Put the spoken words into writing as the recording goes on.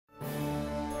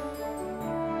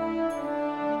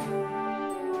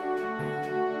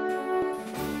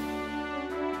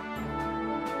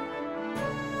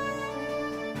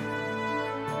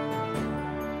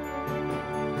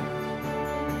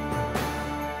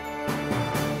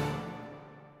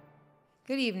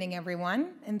Good evening,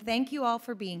 everyone, and thank you all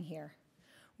for being here.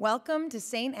 Welcome to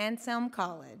St. Anselm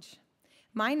College.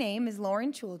 My name is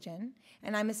Lauren Chuljan,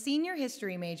 and I'm a senior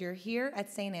history major here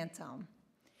at St. Anselm.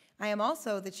 I am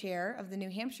also the chair of the New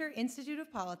Hampshire Institute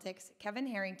of Politics Kevin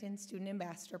Harrington Student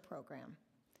Ambassador Program.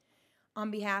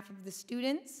 On behalf of the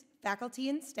students, faculty,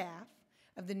 and staff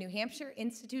of the New Hampshire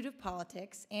Institute of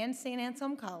Politics and St.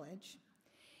 Anselm College,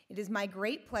 it is my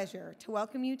great pleasure to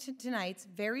welcome you to tonight's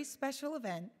very special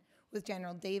event with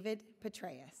General David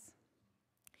Petraeus.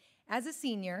 As a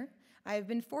senior, I have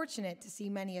been fortunate to see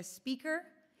many a speaker,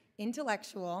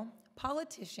 intellectual,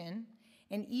 politician,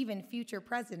 and even future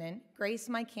president grace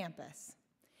my campus.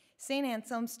 St.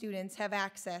 Anselm students have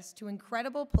access to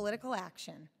incredible political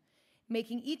action,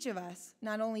 making each of us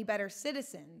not only better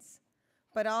citizens,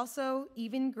 but also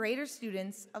even greater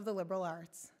students of the liberal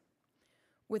arts.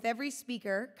 With every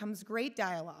speaker comes great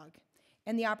dialogue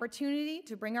and the opportunity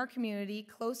to bring our community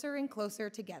closer and closer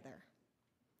together.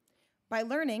 By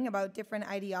learning about different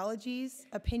ideologies,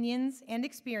 opinions, and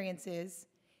experiences,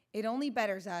 it only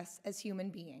betters us as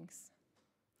human beings.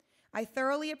 I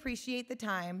thoroughly appreciate the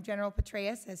time General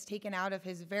Petraeus has taken out of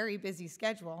his very busy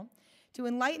schedule to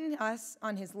enlighten us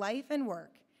on his life and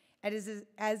work, as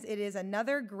it is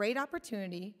another great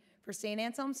opportunity for St.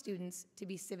 Anselm students to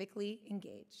be civically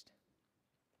engaged.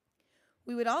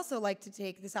 We would also like to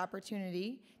take this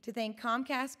opportunity to thank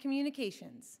Comcast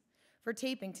Communications for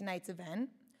taping tonight's event,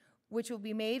 which will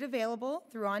be made available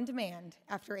through On Demand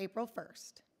after April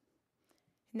 1st.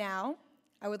 Now,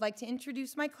 I would like to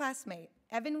introduce my classmate,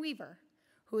 Evan Weaver,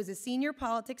 who is a senior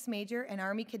politics major and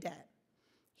Army cadet.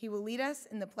 He will lead us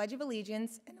in the Pledge of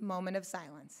Allegiance in a moment of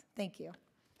silence. Thank you.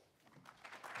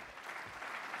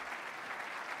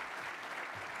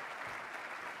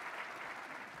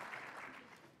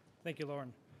 Thank you,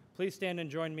 Lauren. Please stand and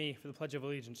join me for the Pledge of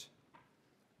Allegiance.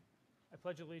 I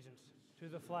pledge allegiance to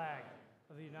the flag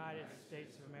of the United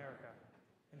States of America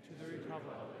and to the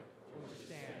republic for which it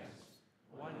stands,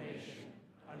 one nation,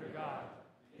 under God,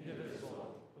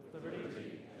 indivisible, with liberty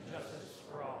and justice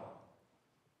for all.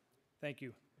 Thank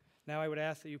you. Now I would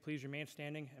ask that you please remain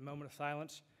standing in a moment of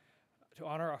silence to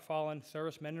honor our fallen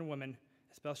servicemen and women,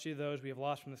 especially those we have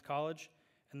lost from this college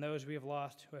and those we have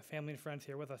lost who have family and friends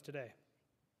here with us today.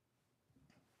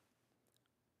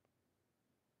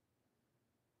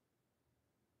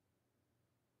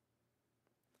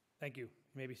 Thank you.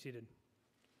 You may be seated.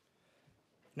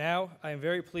 Now, I am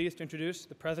very pleased to introduce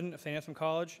the president of St. Anselm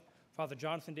College, Father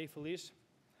Jonathan DeFelice,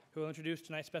 who will introduce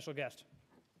tonight's special guest.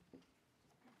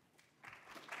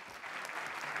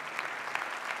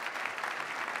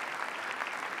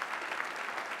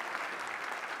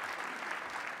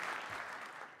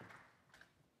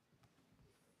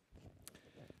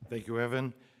 Thank you,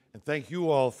 Evan, and thank you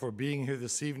all for being here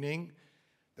this evening.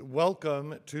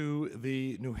 Welcome to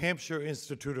the New Hampshire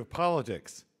Institute of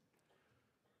Politics.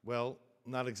 Well,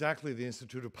 not exactly the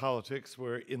Institute of Politics.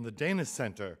 We're in the Dana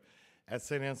Center at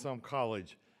St. Anselm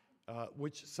College,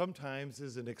 which sometimes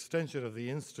is an extension of the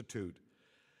Institute.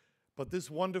 But this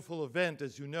wonderful event,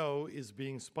 as you know, is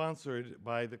being sponsored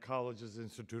by the college's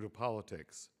Institute of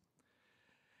Politics.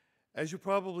 As you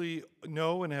probably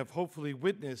know and have hopefully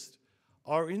witnessed,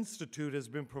 our institute has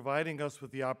been providing us with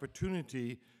the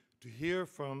opportunity to hear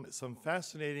from some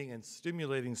fascinating and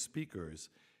stimulating speakers,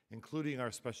 including our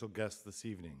special guest this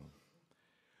evening.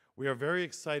 We are very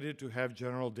excited to have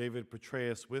General David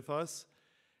Petraeus with us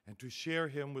and to share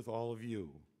him with all of you.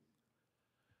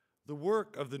 The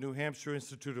work of the New Hampshire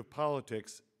Institute of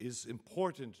Politics is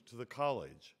important to the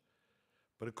college,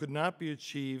 but it could not be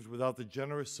achieved without the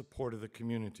generous support of the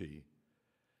community.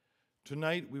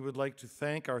 Tonight, we would like to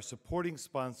thank our supporting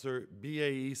sponsor,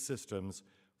 BAE Systems,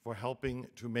 for helping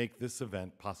to make this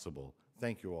event possible.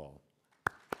 Thank you all.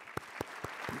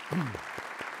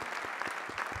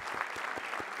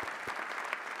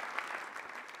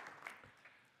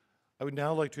 I would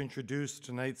now like to introduce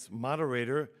tonight's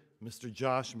moderator, Mr.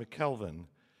 Josh McKelvin.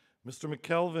 Mr.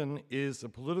 McKelvin is a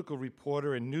political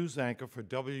reporter and news anchor for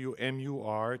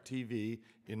WMUR TV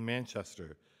in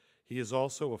Manchester. He is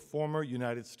also a former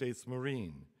United States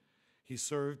Marine. He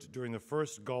served during the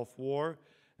First Gulf War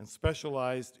and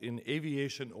specialized in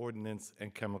aviation ordnance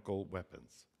and chemical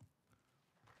weapons.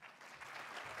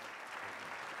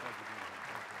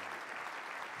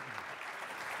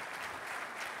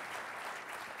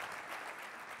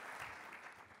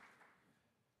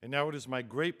 And now it is my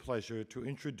great pleasure to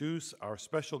introduce our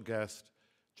special guest,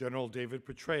 General David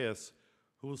Petraeus,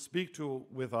 who will speak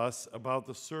with us about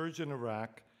the surge in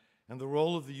Iraq and the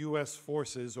role of the U.S.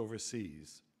 forces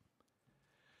overseas.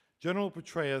 General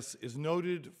Petraeus is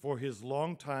noted for his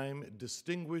longtime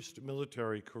distinguished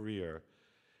military career,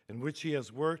 in which he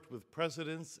has worked with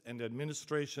presidents and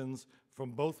administrations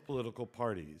from both political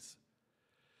parties.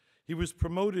 He was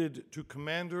promoted to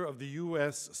commander of the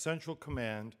U.S. Central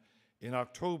Command in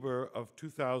October of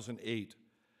 2008,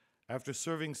 after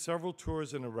serving several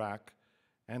tours in Iraq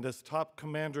and as top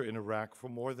commander in Iraq for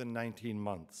more than 19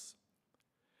 months.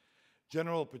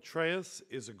 General Petraeus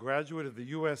is a graduate of the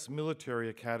U.S. Military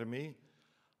Academy,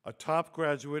 a top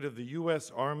graduate of the U.S.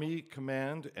 Army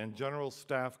Command and General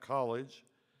Staff College,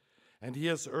 and he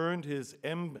has earned his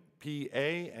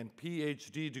MPA and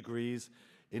PhD degrees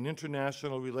in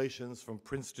international relations from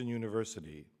Princeton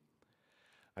University.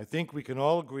 I think we can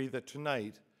all agree that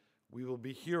tonight we will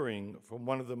be hearing from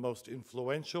one of the most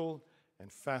influential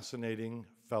and fascinating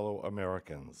fellow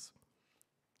Americans,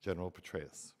 General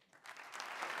Petraeus.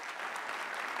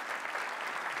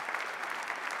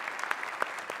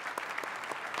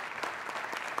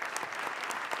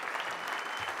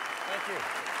 Thank you.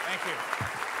 Thank you.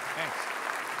 Thanks.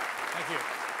 Thank you.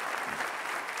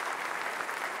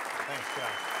 Thanks,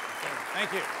 Josh.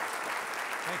 Thank you.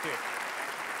 Thank you.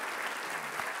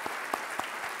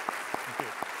 Thank you.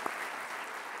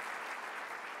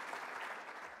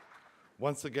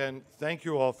 Once again, thank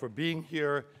you all for being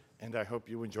here, and I hope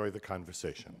you enjoy the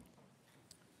conversation.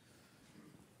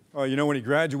 You know, when he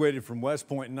graduated from West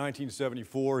Point in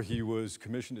 1974, he was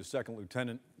commissioned as second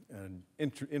lieutenant and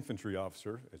infantry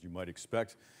officer, as you might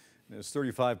expect. In his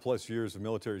 35-plus years of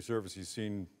military service, he's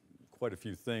seen quite a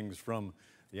few things, from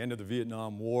the end of the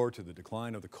Vietnam War to the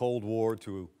decline of the Cold War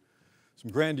to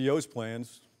some grandiose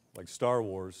plans like Star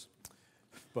Wars.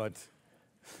 But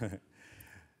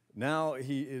now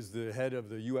he is the head of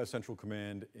the U.S. Central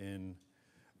Command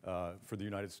for the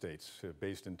United States,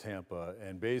 based in Tampa.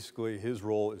 And basically his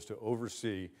role is to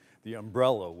oversee the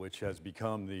umbrella, which has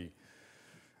become the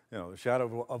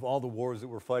shadow of all the wars that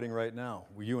we're fighting right now.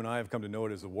 You and I have come to know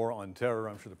it as the war on terror.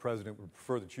 I'm sure the President would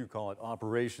prefer that you call it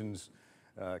Operations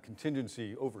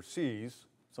Contingency Overseas,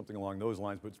 something along those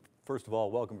lines. But first of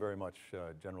all, welcome very much,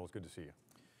 General. It's good to see you.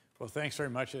 Well, thanks very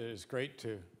much. It is great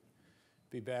to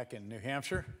be back in New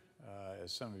Hampshire.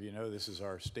 As some of you know, this is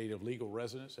our state of legal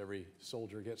residence. Every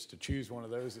soldier gets to choose one of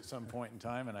those at some point in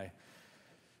time, and I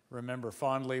remember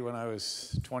fondly when I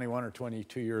was 21 or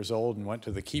 22 years old and went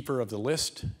to the keeper of the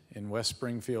list in West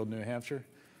Springfield, New Hampshire.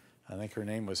 I think her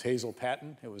name was Hazel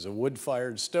Patton. It was a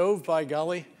wood-fired stove, by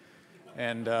golly,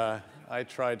 and I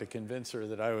tried to convince her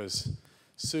that I was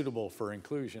suitable for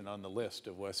inclusion on the list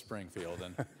of West Springfield,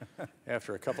 and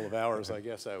after a couple of hours, I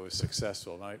guess I was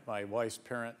successful. My wife's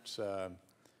parents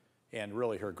and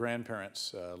really her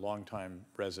grandparents, longtime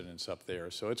residents up there.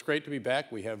 So it's great to be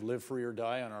back. We have live free or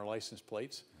die on our license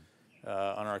plates,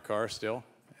 on our car still,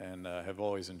 and have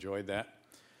always enjoyed that.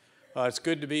 It's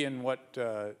good to be in what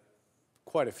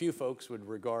quite a few folks would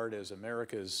regard as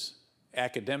America's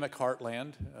academic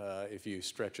heartland, if you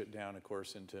stretch it down, of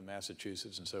course, into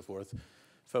Massachusetts and so forth.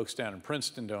 Folks down in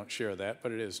Princeton don't share that,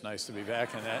 but it is nice to be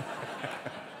back in that.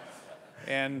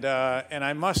 And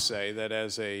I must say that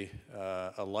as a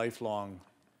lifelong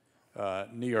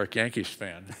New York Yankees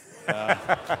fan,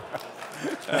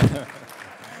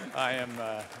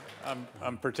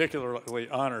 I'm particularly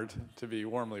honored to be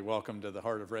warmly welcomed to the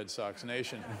heart of Red Sox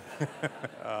Nation,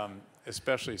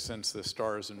 especially since the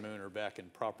stars and moon are back in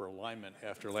proper alignment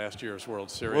after last year's World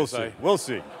Series. We'll see. We'll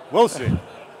see. We'll see.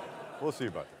 We'll see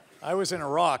about that. I was in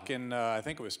Iraq in, I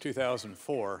think it was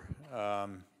 2004,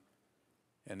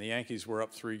 and the Yankees were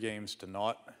up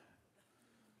 3-0.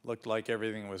 Looked like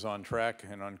everything was on track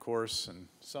and on course, and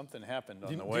something happened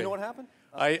on the way. Do you know what happened?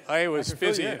 I was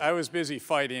busy. I was busy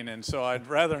fighting, and so I'd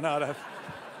rather not have.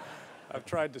 I've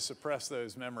tried to suppress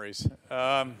those memories.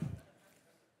 I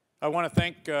want to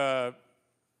thank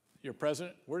your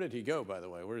president. Where did he go, by the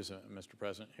way? Where is Mr.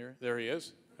 President here? There he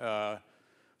is.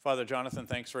 Father Jonathan,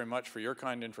 thanks very much for your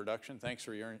kind introduction. Thanks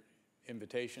for your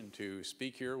invitation to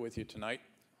speak here with you tonight.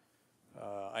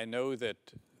 I know that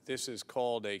this is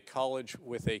called a college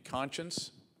with a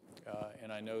conscience,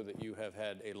 and I know that you have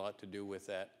had a lot to do with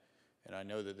that. And I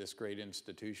know that this great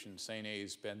institution, St.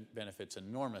 A's, benefits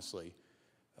enormously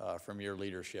from your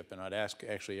leadership. And I'd ask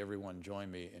actually everyone join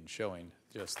me in showing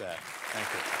just that. Thank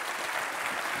you.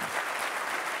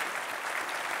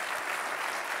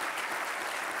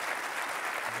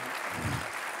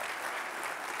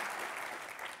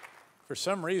 For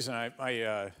some reason,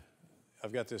 I've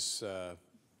got this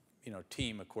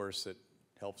team, of course, that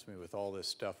helps me with all this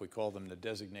stuff. We call them the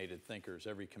designated thinkers.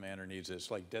 Every commander needs it.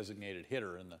 It's like designated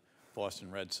hitter in the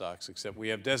Boston Red Sox, except we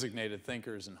have designated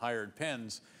thinkers and hired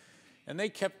pens. And they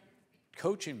kept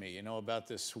coaching me, you know, about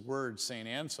this word St.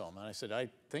 Anselm. And I said, I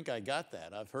think I got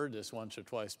that. I've heard this once or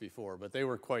twice before. But they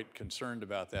were quite concerned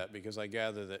about that because I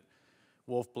gather that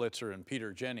Wolf Blitzer and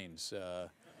Peter Jennings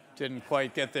didn't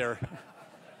quite get their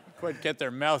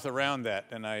mouth around that.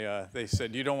 And they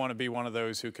said, you don't want to be one of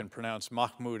those who can pronounce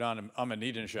Mahmoud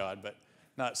Ahmadinejad, but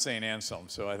not St. Anselm.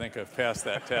 So I think I've passed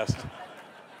that test.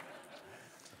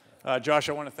 Josh,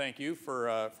 I want to thank you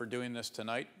for doing this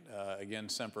tonight. Again,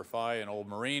 Semper Fi, an old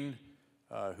Marine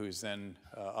who's then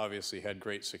obviously had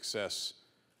great success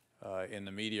in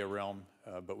the media realm,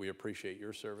 but we appreciate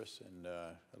your service, and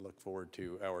I look forward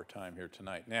to our time here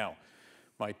tonight. Now,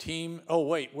 my team, oh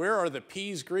wait, where are the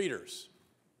Peas greeters?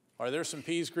 Are there some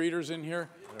Peas greeters in here?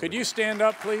 Could you stand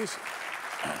up, please?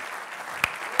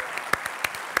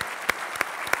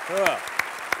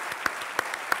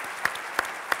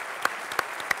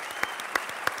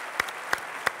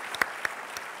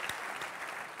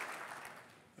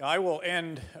 I will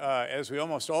end, as we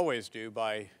almost always do,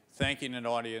 by thanking an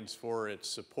audience for its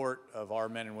support of our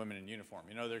men and women in uniform.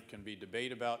 You know, there can be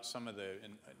debate about some of the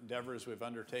endeavors we've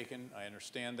undertaken. I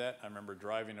understand that. I remember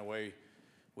driving away.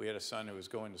 We had a son who was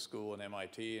going to school at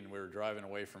MIT, and we were driving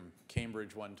away from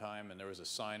Cambridge one time, and there was a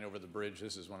sign over the bridge.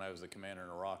 This is when I was the commander in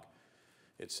Iraq.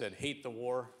 It said, hate the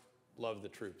war, love the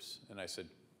troops. And I said,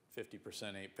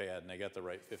 50% ain't bad, and they got the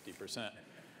right 50%.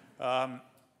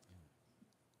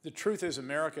 The truth is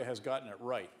America has gotten it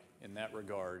right in that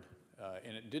regard,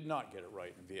 and it did not get it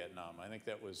right in Vietnam. I think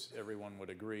that was, everyone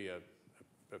would agree,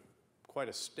 quite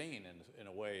a stain in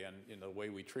a way, and in the way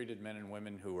we treated men and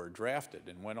women who were drafted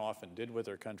and went off and did what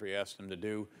their country asked them to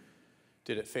do,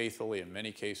 did it faithfully, in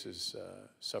many cases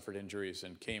suffered injuries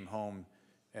and came home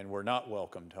and were not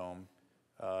welcomed home.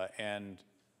 And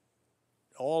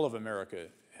all of America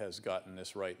has gotten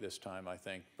this right this time, I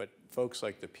think, but folks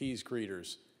like the Peas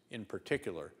greeters in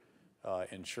particular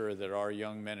ensure that our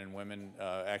young men and women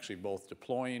actually both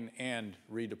deploying and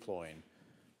redeploying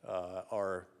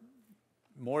are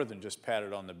more than just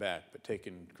patted on the back, but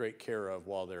taken great care of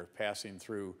while they're passing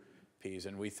through Peas.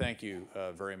 And we thank you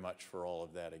very much for all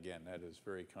of that. Again, that is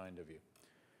very kind of you.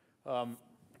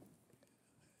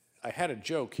 I had a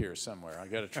joke here somewhere. I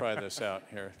got to try this out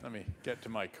here. Let me get to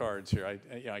my cards here.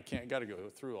 I can't. Got to go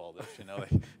through all this. You know,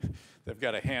 they've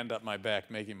got a hand up my back,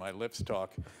 making my lips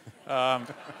talk. Was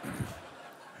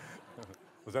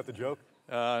that the joke?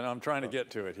 I'm trying to get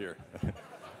to it here.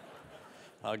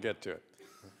 I'll get to it.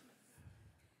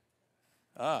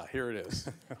 Here it is.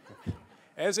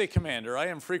 As a commander, I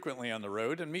am frequently on the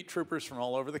road and meet troopers from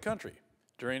all over the country.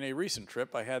 During a recent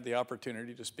trip, I had the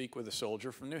opportunity to speak with a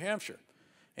soldier from New Hampshire,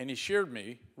 and he shared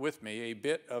with me a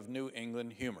bit of New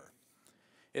England humor.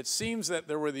 It seems that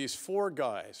there were these 4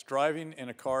 guys driving in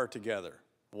a car together,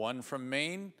 one from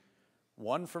Maine,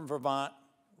 one from Vermont,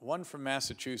 one from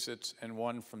Massachusetts, and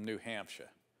one from New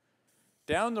Hampshire.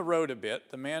 Down the road a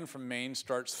bit, the man from Maine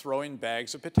starts throwing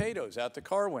bags of potatoes out the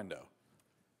car window.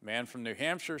 The man from New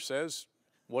Hampshire says,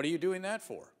 "What are you doing that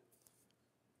for?"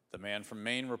 The man from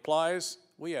Maine replies,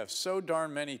 "We have so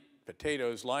darn many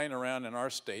potatoes lying around in our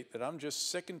state that I'm just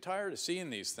sick and tired of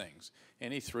seeing these things."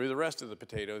 And he threw the rest of the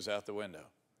potatoes out the window.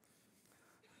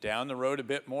 Down the road a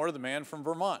bit more, the man from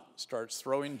Vermont starts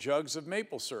throwing jugs of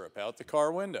maple syrup out the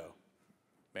car window.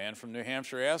 Man from New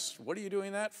Hampshire asks, "What are you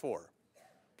doing that for?"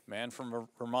 Man from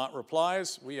Vermont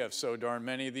replies, "We have so darn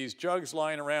many of these jugs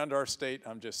lying around our state,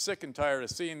 I'm just sick and tired of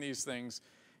seeing these things."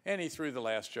 And he threw the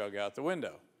last jug out the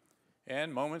window.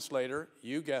 And moments later,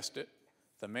 you guessed it,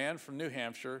 the man from New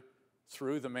Hampshire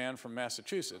threw the man from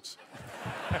Massachusetts.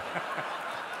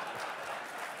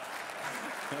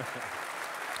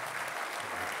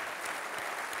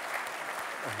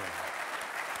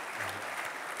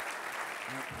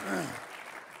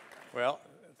 Well,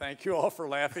 thank you all for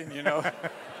laughing, you know.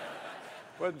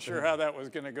 Wasn't sure how that was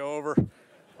going to go over.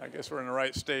 I guess we're in the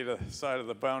right side of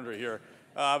the boundary here.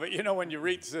 But you know, when you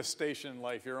reach this station in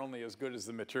life, you're only as good as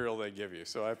the material they give you.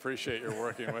 So I appreciate your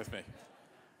working with me.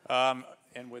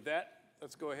 And with that,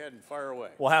 let's go ahead and fire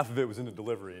away. Well, half of it was in the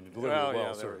delivery, and you delivered it well,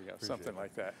 yeah, sir. there we go. Something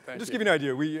like that. Thank you. Just to give you an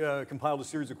idea, we compiled a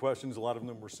series of questions. A lot of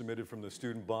them were submitted from the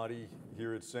student body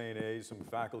here at St. A. Some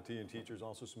faculty and teachers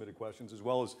also submitted questions, as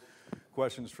well as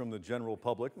questions from the general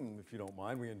public. And if you don't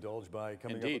mind, we indulge by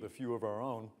coming up with a few of our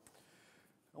own.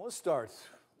 Now, let's start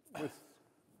with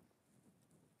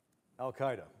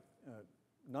Al-Qaeda.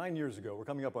 9 years ago, we're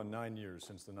coming up on 9 years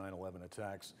since the 9/11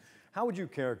 attacks. How would you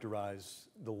characterize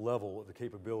the level of the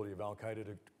capability of Al-Qaeda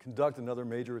to conduct another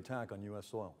major attack on U.S.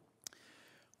 soil?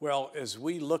 Well, as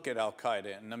we look at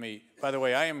Al-Qaeda, and by the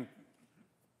way, I am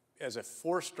as a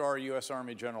 4-star U.S.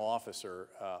 Army general officer,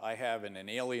 I have an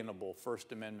inalienable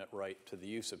First Amendment right to the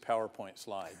use of PowerPoint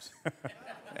slides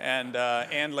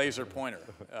and laser pointer.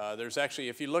 There's actually,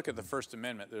 if you look at the First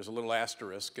Amendment, there's a little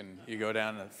asterisk, and you go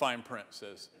down and fine print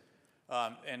says.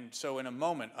 And so in a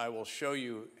moment, I will show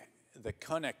you the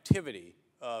connectivity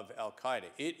of Al-Qaeda.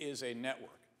 It is a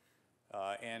network,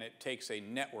 and it takes a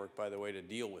network, by the way, to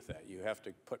deal with that. You have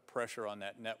to put pressure on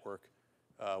that network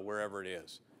wherever it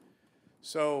is.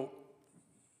 So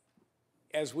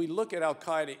as we look at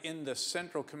Al-Qaeda in the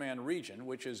Central Command region,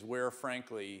 which is where,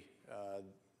 frankly,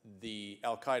 the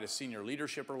Al-Qaeda senior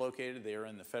leadership are located, they are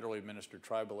in the federally administered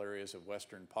tribal areas of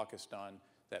western Pakistan,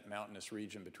 that mountainous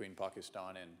region between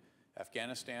Pakistan and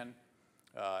Afghanistan.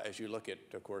 As you look at,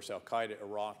 of course, Al-Qaeda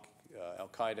Iraq,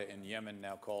 Al-Qaeda in Yemen,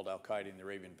 now called Al-Qaeda in the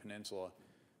Arabian Peninsula,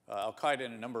 Al-Qaeda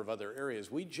in a number of other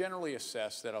areas, we generally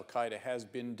assess that Al-Qaeda has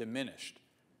been diminished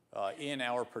in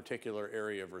our particular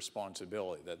area of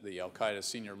responsibility, that the Al-Qaeda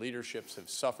senior leaderships have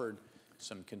suffered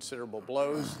some considerable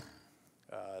blows.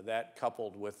 That,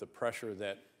 coupled with the pressure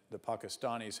that the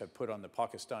Pakistanis have put on the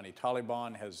Pakistani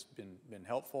Taliban, has been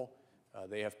helpful.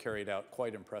 They have carried out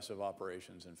quite impressive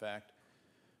operations, in fact.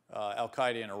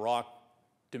 Al-Qaeda in Iraq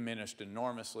diminished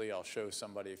enormously. I'll show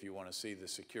somebody, if you want to see the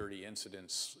security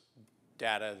incidents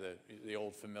data, the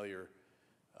old familiar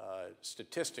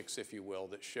statistics, if you will,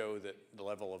 that show that the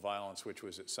level of violence, which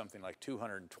was at something like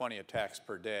 220 attacks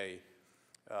per day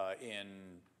in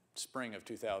spring of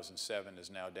 2007, is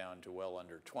now down to well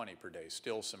under 20 per day.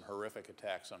 Still some horrific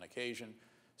attacks on occasion,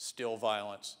 still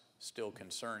violence, still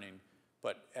concerning,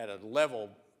 but at a level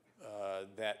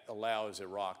that allows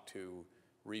Iraq to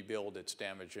rebuild its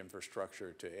damaged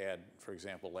infrastructure, to add, for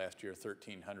example, last year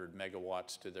 1,300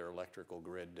 megawatts to their electrical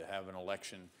grid, to have an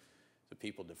election. The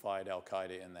people defied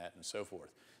Al-Qaeda in that, and so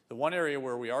forth. The one area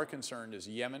where we are concerned is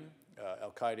Yemen.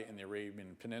 Al-Qaeda in the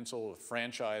Arabian Peninsula,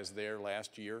 franchised there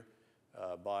last year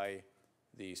by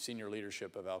the senior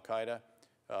leadership of Al-Qaeda.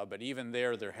 But even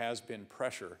there has been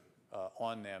pressure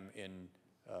on them in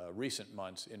recent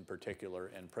months in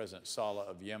particular, and President Saleh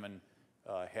of Yemen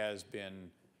has been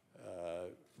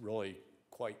really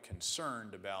quite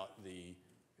concerned about the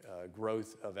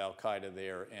growth of Al-Qaeda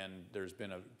there, and there's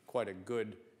been quite a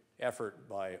good effort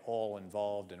by all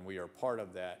involved, and we are part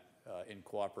of that in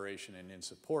cooperation and in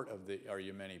support of our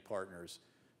Yemeni partners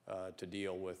to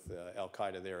deal with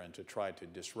Al-Qaeda there and to try to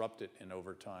disrupt it and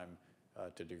over time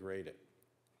to degrade it.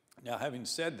 Now, having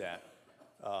said that,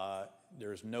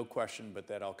 there's no question but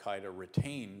that Al-Qaeda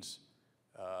retains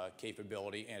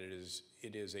capability, and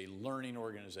it is a learning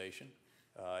organization.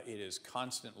 It is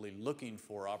constantly looking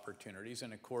for opportunities,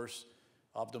 and of course,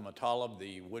 Abdul Muttalib,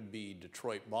 the would-be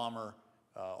Detroit bomber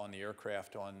on the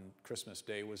aircraft on Christmas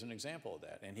Day, was an example of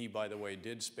that. And he, by the way,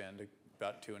 did spend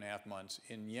about 2.5 months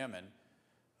in Yemen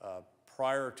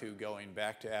prior to going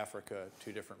back to Africa,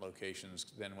 2 different locations,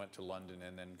 then went to London,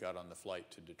 and then got on the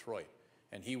flight to Detroit.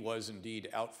 And he was indeed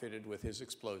outfitted with his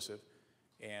explosive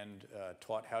and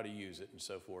taught how to use it and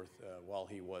so forth while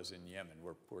he was in Yemen.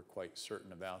 We're quite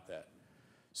certain about that.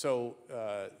 So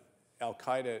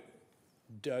Al-Qaeda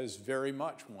does very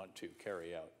much want to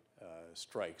carry out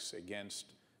strikes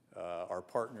against our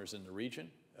partners in the region,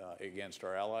 against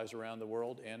our allies around the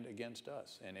world, and against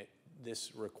us. And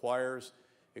this requires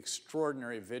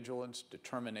extraordinary vigilance,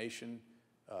 determination,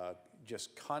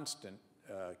 just constant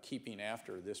keeping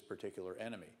after this particular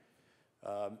enemy.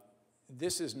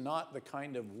 This is not the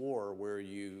kind of war where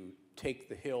you take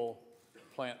the hill,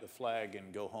 plant the flag,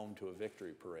 and go home to a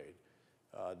victory parade.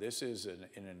 This is an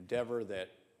endeavor that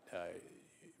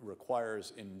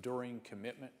requires enduring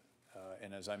commitment,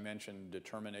 and as I mentioned,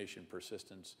 determination,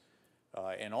 persistence,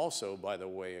 and also, by the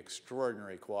way,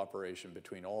 extraordinary cooperation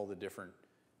between all the different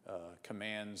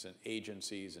commands and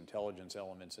agencies, intelligence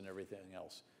elements, and everything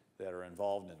else that are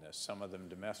involved in this. Some of them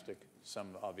domestic,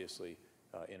 some obviously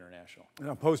international.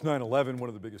 Now, post 9/11, one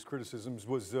of the biggest criticisms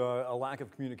was a lack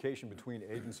of communication between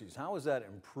agencies. How has that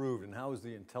improved, and how is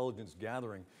the intelligence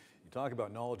gathering? You talk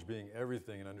about knowledge being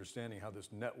everything and understanding how this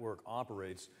network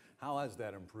operates. How has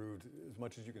that improved, as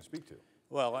much as you can speak to?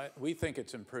 Well, we think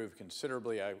it's improved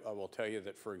considerably. I will tell you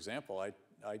that, for example,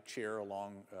 I chair,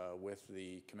 along with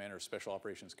the Commander of Special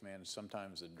Operations Command,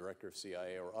 sometimes the Director of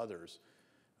CIA or others,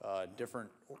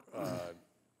 different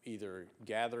either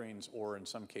gatherings or, in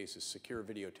some cases, secure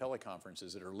video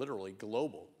teleconferences that are literally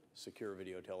global secure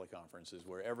video teleconferences,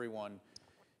 where everyone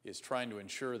is trying to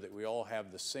ensure that we all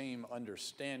have the same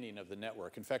understanding of the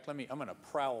network. In fact, I'm going to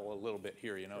prowl a little bit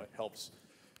here, you know, it helps.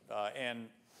 And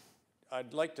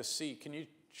I'd like to see, can you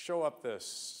show up the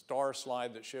star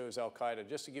slide that shows Al-Qaeda,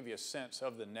 just to give you a sense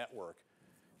of the network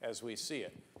as we see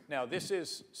it. Now, this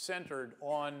is centered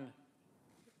on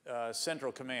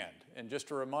Central Command. And just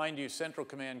to remind you, Central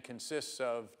Command consists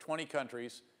of 20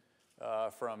 countries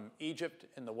from Egypt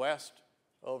in the west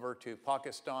over to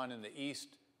Pakistan in the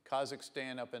east,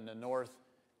 Kazakhstan up in the north,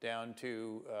 down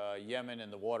to Yemen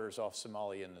and the waters off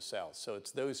Somalia in the south. So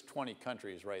it's those 20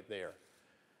 countries right there.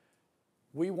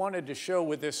 We wanted to show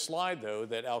with this slide, though,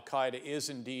 that al-Qaeda is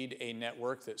indeed a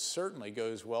network that certainly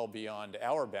goes well beyond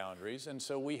our boundaries, and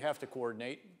so we have to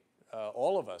coordinate,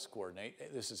 all of us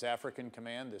coordinate. This is African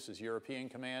Command, this is European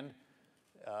Command.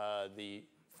 The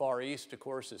Far East, of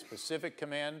course, is Pacific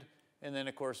Command, and then,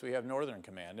 of course, we have Northern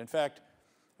Command. In fact,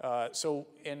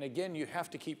 and again, you have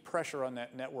to keep pressure on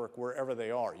that network wherever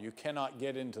they are. You cannot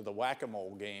get into the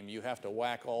whack-a-mole game. You have to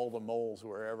whack all the moles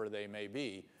wherever they may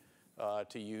be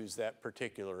to use that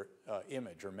particular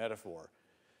image or metaphor.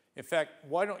 In fact,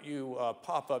 why don't you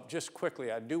pop up just quickly?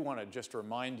 I do want to just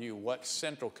remind you what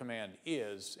Central Command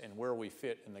is and where we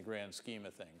fit in the grand scheme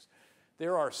of things.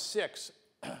 There are 6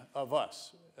 of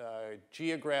us,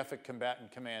 geographic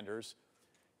combatant commanders,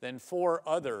 then 4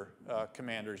 other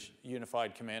commanders,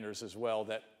 unified commanders as well,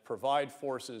 that provide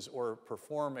forces or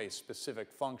perform a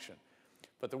specific function.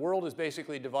 But the world is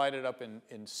basically divided up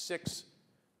in 6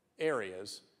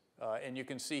 areas. And you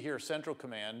can see here Central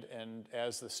Command, and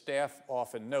as the staff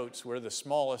often notes, we're the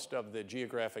smallest of the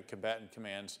geographic combatant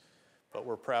commands, but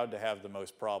we're proud to have the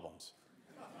most problems.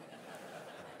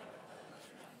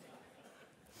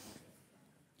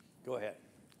 Go ahead.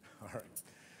 All right.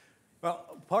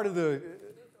 Well, part of the,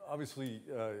 obviously,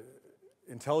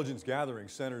 intelligence gathering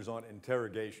centers on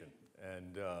interrogation.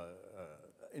 And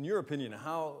in your opinion,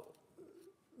 how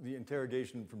the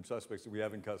interrogation from suspects that we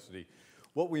have in custody,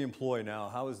 what we employ now,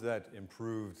 how has that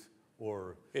improved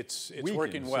or It's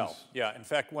working well. Yeah, in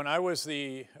fact, when I was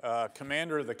the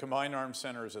commander of the Combined Arms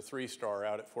Center as a 3-star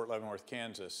out at Fort Leavenworth,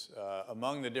 Kansas,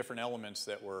 among the different elements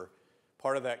that were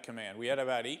part of that command, we had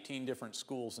about 18 different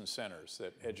schools and centers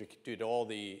that did all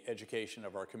the education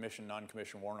of our commissioned,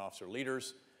 non-commissioned warrant officer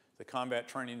leaders, the combat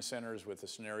training centers with the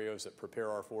scenarios that prepare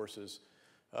our forces.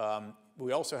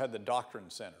 We also had the doctrine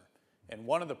center. And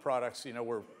one of the products, you know,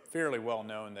 we're fairly well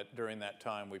known that during that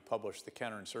time we published the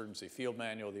Counterinsurgency Field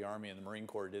Manual. The Army and the Marine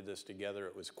Corps did this together.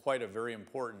 It was quite a very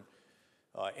important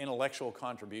intellectual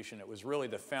contribution. It was really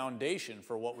the foundation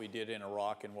for what we did in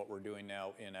Iraq and what we're doing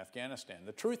now in Afghanistan.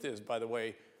 The truth is, by the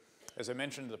way, as I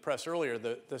mentioned to the press earlier,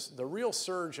 the real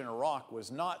surge in Iraq was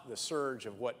not the surge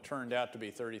of what turned out to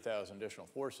be 30,000 additional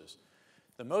forces.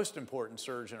 The most important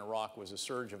surge in Iraq was a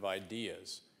surge of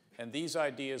ideas. And these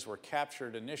ideas were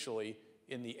captured initially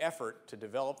in the effort to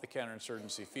develop the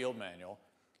Counterinsurgency Field Manual.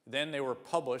 Then they were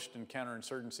published in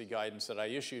counterinsurgency guidance that I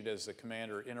issued as the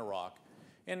commander in Iraq.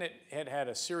 And it had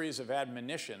a series of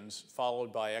admonitions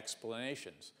followed by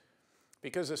explanations.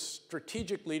 Because a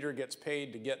strategic leader gets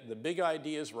paid to get the big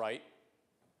ideas right,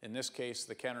 in this case,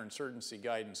 the counterinsurgency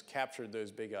guidance captured those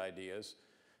big ideas,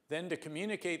 then to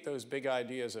communicate those big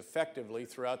ideas effectively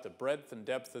throughout the breadth and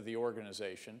depth of the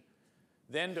organization,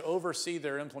 then to oversee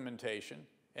their implementation,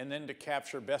 and then to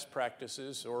capture best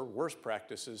practices or worst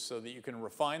practices so that you can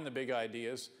refine the big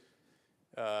ideas,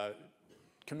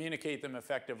 communicate them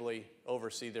effectively,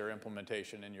 oversee their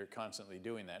implementation, and you're constantly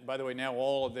doing that. And by the way, now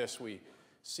all of this, we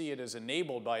see it as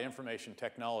enabled by information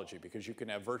technology because you can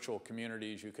have virtual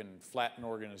communities, you can flatten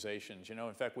organizations. You know,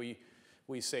 in fact, we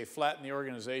say flatten the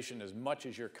organization as much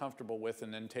as you're comfortable with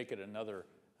and then take it another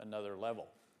level.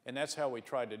 And that's how we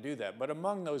tried to do that. But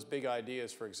among those big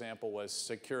ideas, for example, was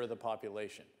secure the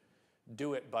population.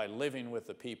 Do it by living with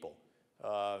the people.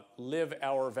 Live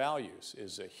our values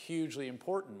is a hugely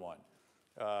important one.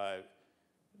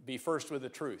 Be first with the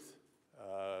truth.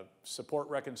 Support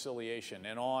reconciliation,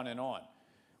 and on and on.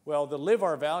 Well, the live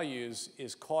our values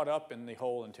is caught up in the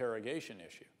whole interrogation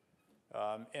issue.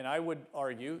 And I would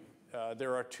argue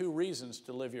there are 2 reasons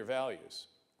to live your values.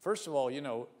 First of all, you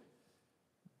know,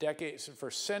 decades,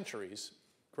 for centuries,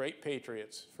 great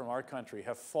patriots from our country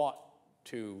have fought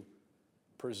to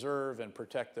preserve and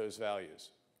protect those values.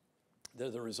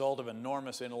 They're the result of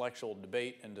enormous intellectual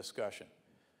debate and discussion.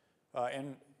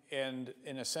 And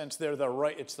in a sense,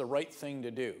 it's the right thing to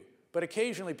do. But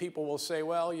occasionally people will say,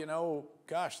 well, you know,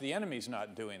 gosh, the enemy's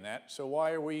not doing that, so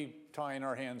why are we tying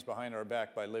our hands behind our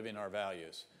back by living our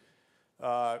values?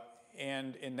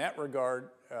 And in that regard,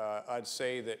 I'd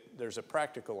say that there's a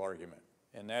practical argument.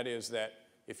 And that is that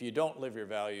if you don't live your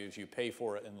values, you pay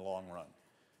for it in the long run.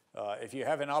 If you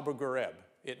have an Abu Ghraib,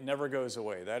 it never goes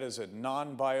away. That is a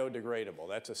non-biodegradable.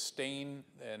 That's a stain,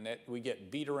 and we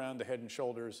get beat around the head and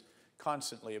shoulders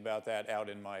constantly about that out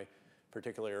in my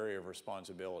particular area of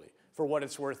responsibility. For what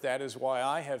it's worth, that is why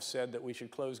I have said that we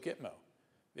should close Gitmo.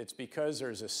 It's because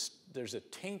there's a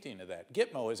tainting of that.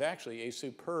 Gitmo is actually a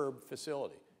superb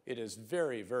facility. It is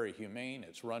very, very humane.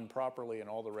 It's run properly and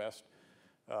all the rest.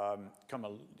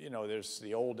 There's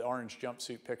the old orange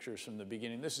jumpsuit pictures from the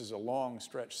beginning. This is a long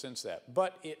stretch since that.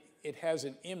 But it has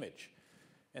an image.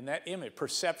 And that image,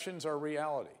 perceptions are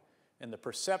reality. And the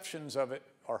perceptions of it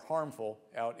are harmful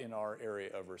out in our area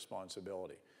of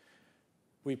responsibility.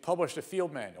 We published a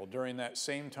field manual during that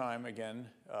same time again,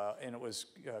 and it was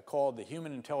called the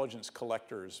Human Intelligence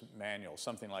Collectors Manual,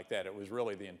 something like that. It was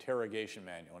really the interrogation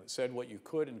manual, and it said what you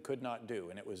could and could not do,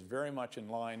 and it was very much in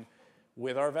line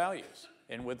with our values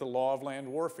and with the law of land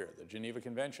warfare, the Geneva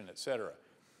Convention, et cetera.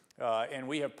 And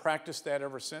we have practiced that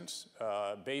ever since,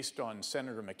 based on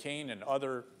Senator McCain and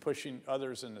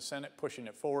others in the Senate pushing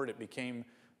it forward. It became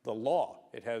the law.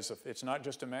 It's not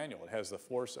just a manual. It has the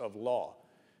force of law.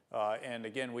 And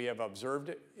again, we have observed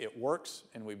it, it works,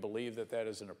 and we believe that that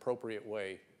is an appropriate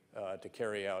way to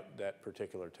carry out that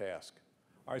particular task.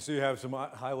 All right, so you have some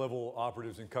high-level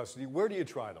operatives in custody. Where do you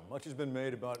try them? Much has been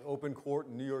made about open court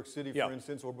in New York City, for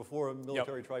instance, or before a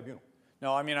military tribunal.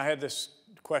 No, I mean, I had this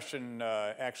question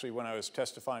actually when I was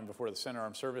testifying before the Senate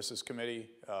Armed Services Committee.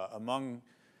 Among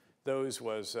those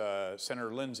was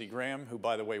Senator Lindsey Graham, who,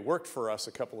 by the way, worked for us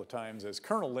a couple of times as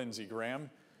Colonel Lindsey Graham,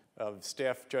 of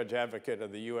Staff Judge Advocate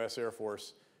of the U.S. Air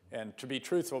Force. And to be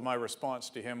truthful, my response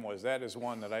to him was, that is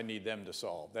one that I need them to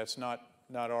solve. That's not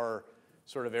our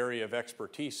sort of area of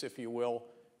expertise, if you will.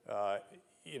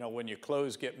 When you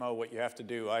close Gitmo, what you have to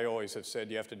do, I always have said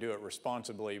you have to do it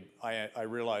responsibly. I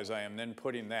realize I am then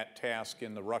putting that task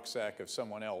in the rucksack of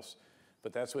someone else.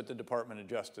 But that's what the Department of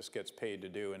Justice gets paid to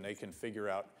do, and they can figure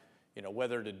out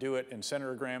whether to do it. And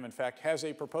Senator Graham, in fact, has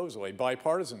a proposal, a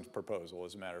bipartisan proposal,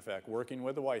 as a matter of fact, working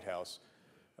with the White House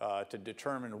to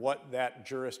determine what that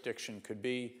jurisdiction could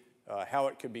be, how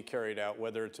it could be carried out,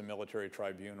 whether it's a military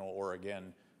tribunal or,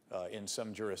 again, in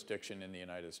some jurisdiction in the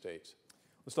United States.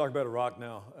 Let's talk about Iraq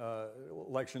now.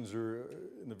 Elections are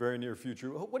in the very near future.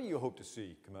 What do you hope to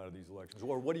see come out of these elections,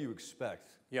 or what do you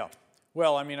expect? Yeah.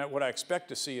 Well, I mean, what I expect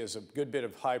to see is a good bit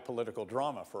of high political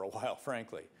drama for a while,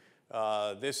 frankly.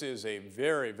 This is a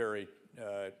very, very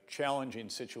challenging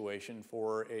situation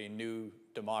for a new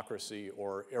democracy,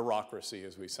 or Iraqracy,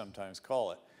 as we sometimes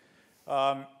call it.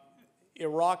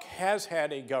 Iraq has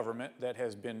had a government that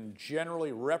has been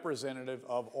generally representative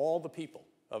of all the people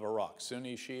of Iraq,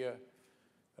 Sunni, Shia,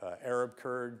 Arab,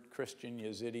 Kurd, Christian,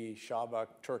 Yazidi, Shabak,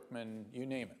 Turkmen, you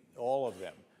name it, all of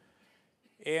them.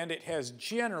 And it has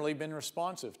generally been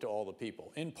responsive to all the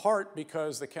people, in part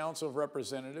because the Council of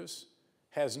Representatives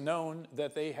has known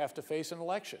that they have to face an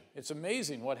election. It's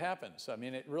amazing what happens. I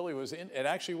mean, it really was, it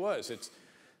actually was.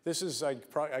 This is, I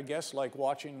guess, like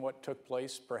watching what took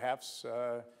place perhaps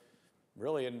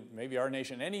really in maybe our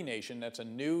nation, any nation that's a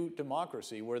new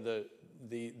democracy, where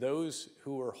those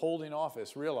who are holding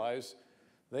office realize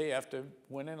they have to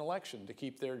win an election to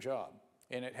keep their job.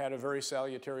 And it had a very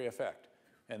salutary effect.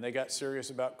 And they got serious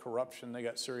about corruption, they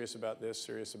got serious about this,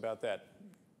 serious about that.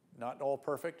 Not all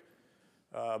perfect,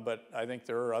 but I think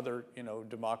there are other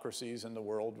democracies in the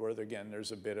world where, again,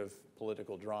 there's a bit of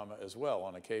political drama as well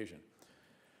on occasion.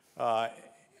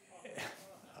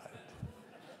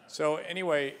 So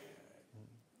anyway,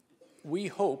 we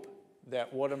hope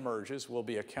that what emerges will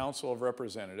be a Council of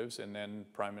Representatives and then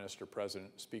Prime Minister,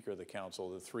 President, Speaker of the Council,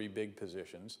 the three big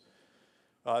positions.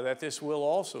 That this will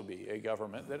also be a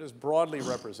government that is broadly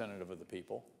representative of the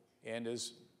people and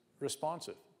is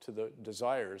responsive to the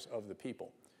desires of the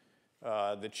people.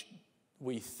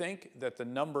 We think that the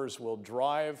numbers will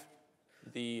drive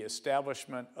the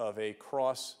establishment of a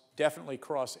definitely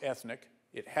cross-ethnic.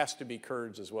 It has to be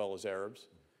Kurds as well as Arabs.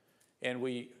 And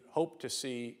we hope to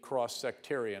see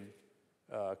cross-sectarian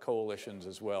coalitions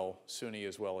as well, Sunni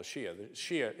as well as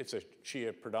Shia. It's a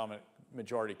Shia predominant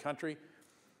majority country.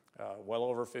 Well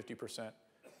over 50%,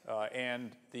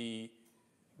 and the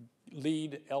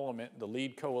lead element, the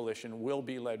lead coalition, will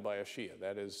be led by a Shia.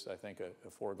 That is, I think, a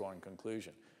foregone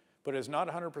conclusion. But it's not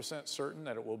 100% certain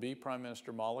that it will be Prime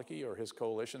Minister Maliki or his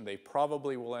coalition. They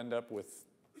probably will end up with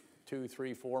 2,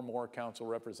 3, 4 more council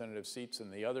representative seats than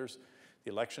the others.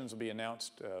 The elections will be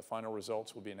announced, final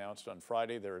results will be announced on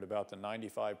Friday. They're at about the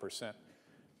 95%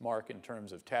 mark in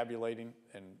terms of tabulating,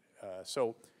 and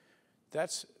so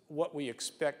that's what we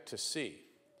expect to see.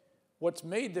 What's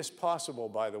made this possible,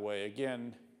 by the way,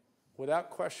 again, without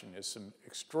question, is some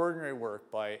extraordinary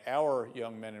work by our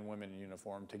young men and women in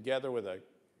uniform, together with a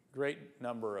great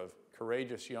number of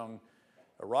courageous young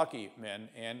Iraqi men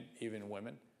and even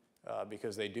women,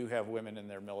 because they do have women in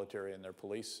their military and their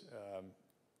police.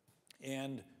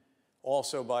 And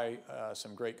also by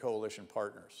some great coalition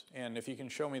partners. And if you can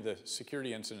show me the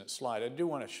security incident slide, I do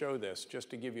want to show this just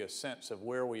to give you a sense of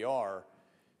where we are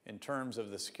in terms of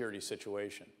the security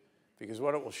situation. Because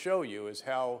what it will show you is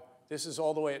how this is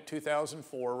all the way at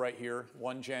 2004 right here,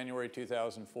 1 January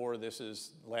 2004. This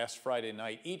is last Friday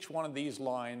night. Each one of these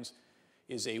lines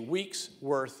is a week's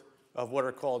worth of what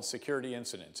are called security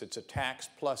incidents. It's attacks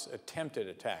plus attempted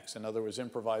attacks. In other words,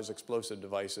 improvised explosive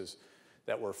devices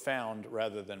that were found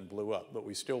rather than blew up. But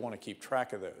we still want to keep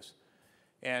track of those.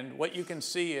 And what you can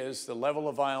see is the level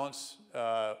of violence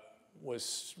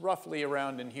was roughly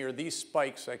around in here. These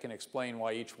spikes, I can explain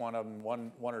why each one of them,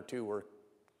 one or two were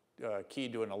key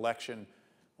to an election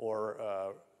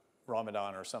or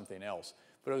Ramadan or something else.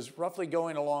 But it was roughly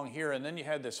going along here, and then you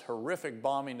had this horrific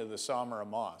bombing of the Samara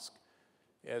Mosque.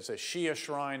 It's a Shia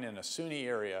shrine in a Sunni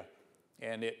area,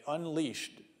 and it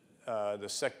unleashed the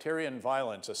sectarian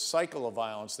violence, a cycle of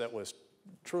violence that was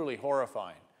truly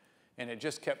horrifying, and it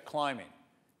just kept climbing.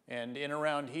 And in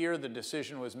around here, the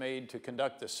decision was made to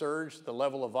conduct the surge. The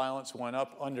level of violence went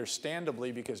up,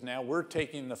 understandably, because now we're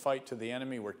taking the fight to the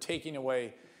enemy. We're taking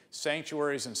away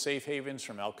sanctuaries and safe havens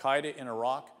from al-Qaeda in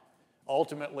Iraq.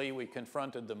 Ultimately, we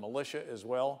confronted the militia as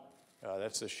well.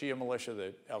 That's the Shia militia.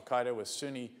 The al-Qaeda was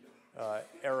Sunni,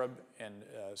 Arab, and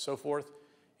so forth.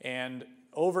 And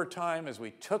over time, as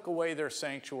we took away their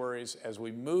sanctuaries, as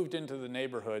we moved into the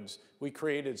neighborhoods, we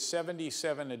created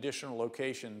 77 additional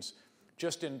locations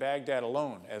just in Baghdad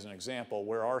alone, as an example,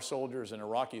 where our soldiers and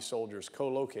Iraqi soldiers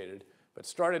co-located, but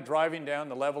started driving down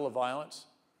the level of violence.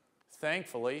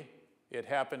 Thankfully, it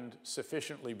happened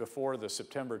sufficiently before the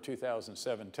September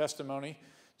 2007 testimony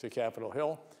to Capitol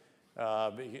Hill.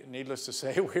 Needless to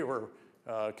say, we were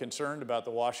concerned about the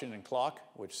Washington clock,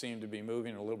 which seemed to be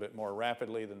moving a little bit more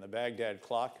rapidly than the Baghdad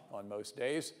clock on most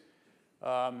days.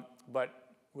 But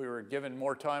we were given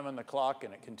more time on the clock,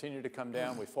 and it continued to come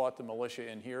down. We fought the militia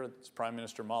in here. It's Prime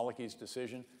Minister Maliki's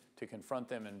decision to confront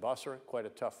them in Basra, quite a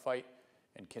tough fight,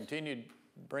 and continued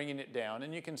bringing it down.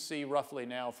 And you can see roughly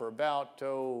now for about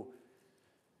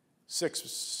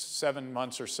 6-7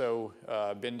 months or so,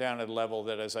 been down at a level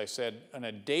that, as I said, on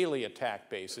a daily attack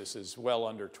basis is well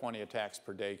under 20 attacks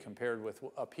per day, compared with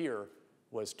up here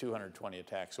was 220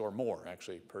 attacks or more,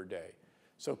 actually, per day.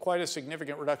 So quite a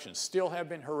significant reduction. Still have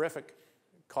been horrific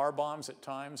car bombs at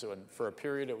times, and for a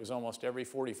period it was almost every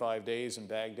 45 days in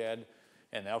Baghdad.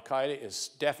 And Al-Qaeda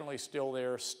is definitely still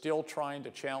there, still trying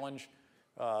to challenge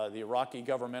the Iraqi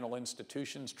governmental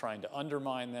institutions, trying to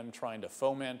undermine them, trying to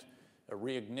foment a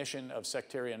reignition of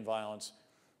sectarian violence.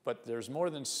 But there's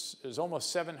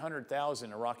almost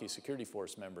 700,000 Iraqi security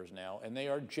force members now, and they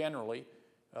are generally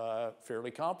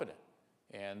fairly competent.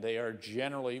 And they are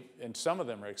generally, and some of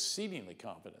them are exceedingly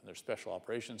competent. They're special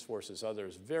operations forces,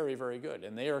 others very, very good.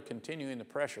 And they are continuing the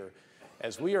pressure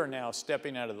as we are now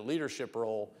stepping out of the leadership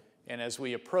role, and as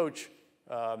we approach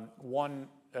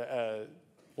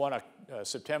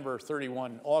September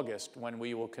 31, August, when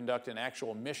we will conduct an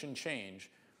actual mission change,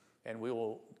 and we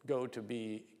will go to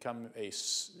become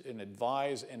an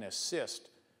advise and assist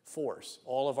force.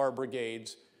 All of our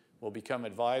brigades will become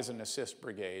advise and assist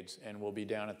brigades, and we'll be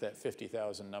down at that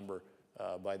 50,000 number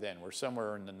by then. We're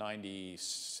somewhere in the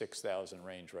 96,000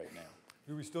 range right now.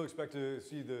 Do we still expect to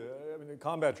see the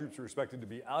combat troops are expected to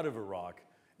be out of Iraq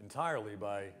entirely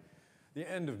by the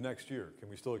end of next year? Can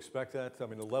we still expect that? I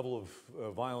mean, the level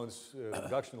of violence,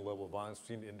 reduction in the level of violence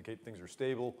seem to indicate things are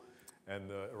stable, and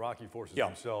the Iraqi forces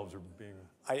themselves are being...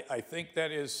 I think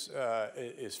that is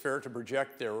fair to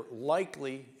project. They're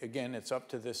likely, again, it's up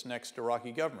to this next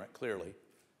Iraqi government, clearly,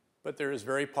 but there is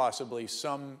very possibly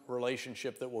some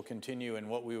relationship that will continue in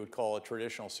what we would call a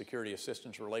traditional security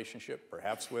assistance relationship,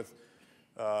 perhaps with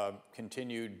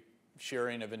continued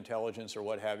sharing of intelligence or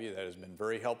what have you. That has been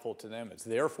very helpful to them. It's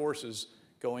their forces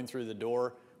going through the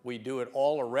door. We do it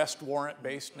all arrest warrant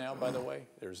based now, by the way.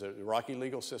 There's the Iraqi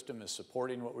legal system is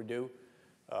supporting what we do.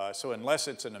 So unless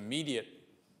it's an immediate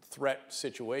threat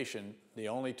situation, the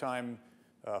only time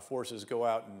forces go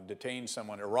out and detain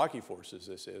someone, Iraqi forces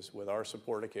this is, with our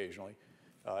support occasionally,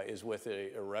 is with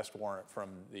an arrest warrant from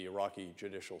the Iraqi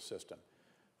judicial system.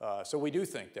 So we do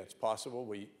think that's possible.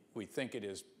 We think it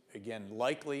is, again,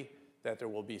 likely that there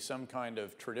will be some kind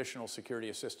of traditional security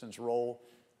assistance role,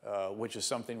 which is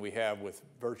something we have with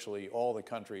virtually all the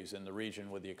countries in the region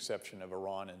with the exception of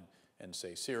Iran and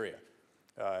say, Syria.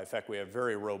 In fact, we have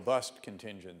very robust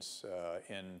contingents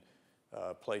in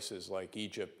places like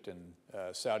Egypt and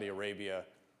Saudi Arabia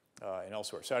and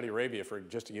elsewhere. Saudi Arabia,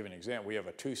 just to give an example, we have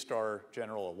a 2-star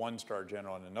general, a 1-star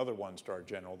general, and another 1-star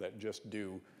general that just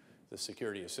do the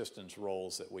security assistance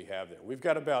roles that we have there. We've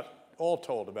got all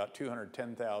told, about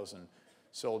 210,000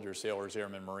 soldiers, sailors,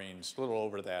 airmen, Marines, a little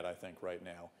over that, I think, right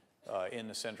now, in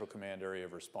the Central Command area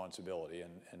of responsibility.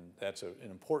 And that's an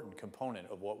important component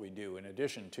of what we do, in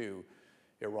addition to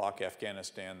Iraq,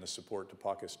 Afghanistan, the support to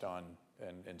Pakistan,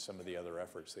 and some of the other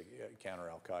efforts that counter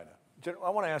al-Qaeda. General, I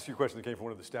want to ask you a question that came from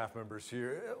one of the staff members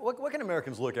here. What can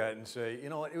Americans look at and say, you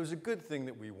know what, it was a good thing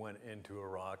that we went into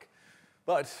Iraq,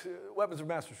 but weapons of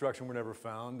mass destruction were never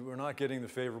found. We're not getting the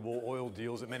favorable oil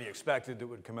deals that many expected that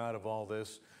would come out of all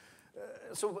this.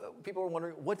 So people are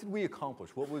wondering, what did we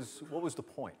accomplish? What was the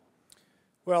point?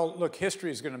 Well, look, history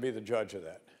is going to be the judge of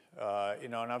that. You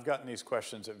know, and I've gotten these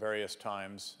questions at various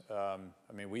times. I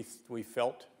mean, we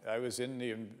felt, I was in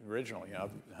the original, you know,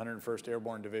 101st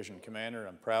Airborne Division commander.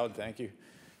 I'm proud, thank you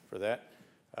for that.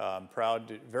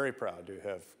 Very proud to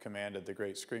have commanded the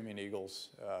great Screaming Eagles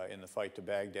in the fight to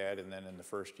Baghdad and then in the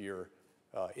first year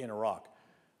in Iraq.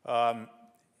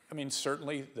 I mean,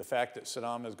 certainly the fact that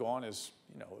Saddam is gone is,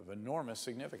 you know, of enormous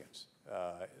significance.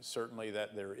 Certainly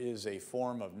that there is a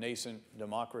form of nascent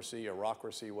democracy,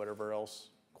 Iraqracy, whatever else,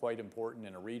 quite important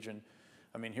in a region.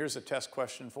 I mean, here's a test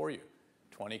question for you.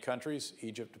 20 countries,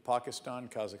 Egypt to Pakistan,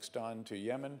 Kazakhstan to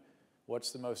Yemen.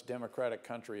 What's the most democratic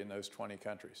country in those 20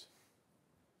 countries?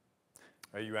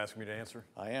 Are you asking me to answer?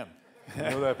 I am. You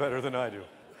know that better than I do.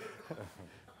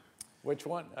 Which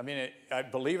one? I mean,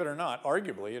 believe it or not,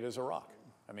 arguably it is Iraq.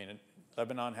 I mean,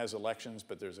 Lebanon has elections,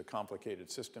 but there's a complicated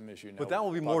system, as you know. But that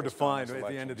will be more defined at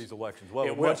the end of these elections. Well, it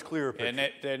a will. Much clearer picture.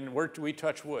 And then we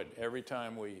touch wood every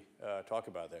time we talk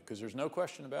about that, because there's no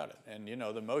question about it. And you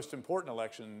know, the most important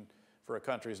election for a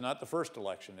country is not the first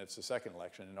election, it's the second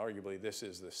election, and arguably this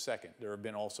is the second. There have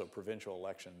been also provincial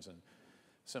elections and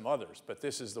some others, but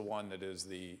this is the one that is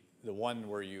the one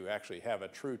where you actually have a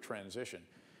true transition.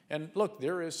 And look,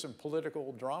 there is some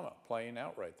political drama playing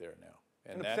out right there now.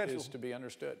 And that is to be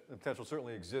understood. The potential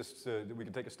certainly exists that we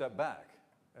can take a step back,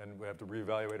 and we have to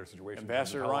reevaluate our situation.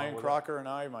 Ambassador Ryan Crocker and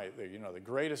I, you know, the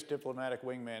greatest diplomatic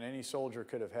wingman any soldier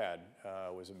could have had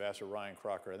was Ambassador Ryan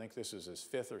Crocker. I think this is his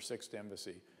 5th or 6th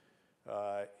embassy.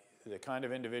 The kind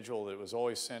of individual that was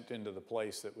always sent into the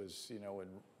place that was, you know,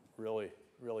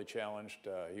 really challenged.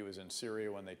 He was in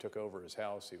Syria when they took over his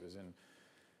house. He was in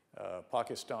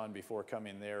Pakistan before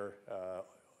coming there.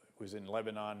 Was in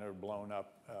Lebanon, or blown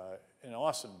up. An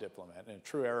awesome diplomat and a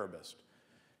true Arabist.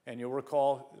 And you'll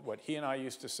recall what he and I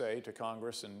used to say to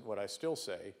Congress, and what I still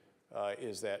say,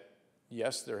 is that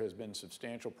yes, there has been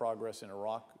substantial progress in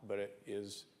Iraq, but it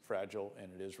is fragile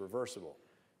and it is reversible.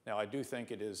 Now, I do think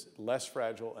it is less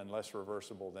fragile and less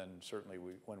reversible than certainly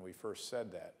when we first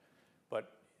said that.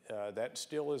 But that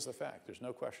still is the fact. There's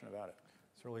no question about it.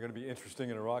 Certainly going to be interesting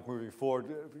in Iraq moving forward.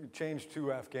 Change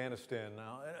to Afghanistan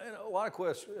now. And a lot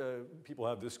of people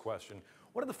have this question.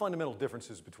 What are the fundamental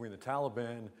differences between the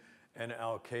Taliban and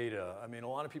al-Qaeda? I mean, a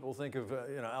lot of people think of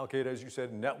you know, al-Qaeda, as you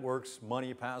said, networks,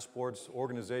 money, passports,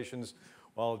 organizations,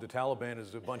 while the Taliban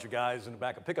is a bunch of guys in the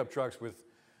back of pickup trucks with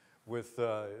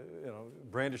you know,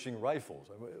 brandishing rifles.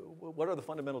 I mean, what are the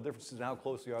fundamental differences and how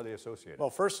closely are they associated? Well,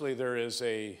 firstly, there is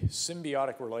a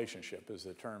symbiotic relationship, is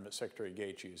the term that Secretary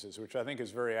Gates uses, which I think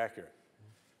is very accurate.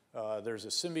 There's a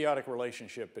symbiotic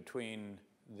relationship between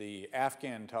the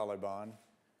Afghan Taliban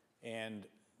and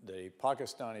the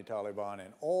Pakistani Taliban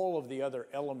and all of the other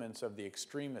elements of the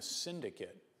extremist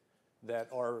syndicate that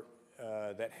are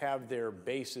that have their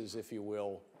bases, if you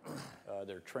will,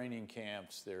 their training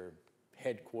camps, their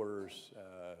headquarters,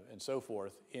 and so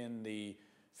forth, in the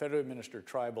federally administered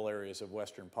tribal areas of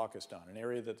western Pakistan, an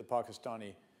area that the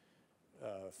Pakistani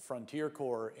Frontier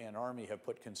Corps and Army have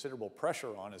put considerable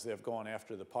pressure on as they've gone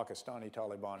after the Pakistani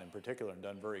Taliban in particular and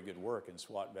done very good work in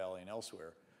Swat Valley and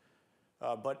elsewhere.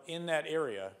 But in that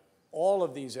area, all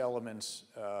of these elements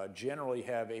generally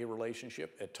have a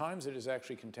relationship. At times it is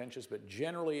actually contentious, but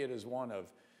generally it is one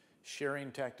of sharing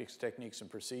tactics, techniques, and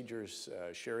procedures,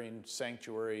 sharing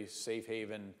sanctuary, safe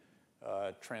haven,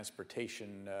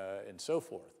 transportation, and so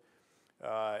forth.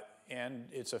 And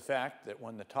it's a fact that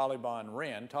when the Taliban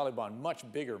ran, much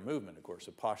bigger movement, of course,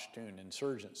 a Pashtun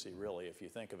insurgency, really, if you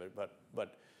think of it,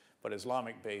 but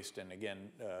Islamic-based and, again,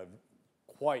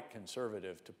 quite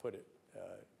conservative, to put it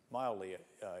mildly,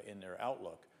 in their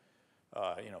outlook.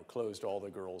 You know, closed all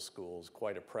the girls' schools,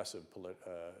 quite oppressive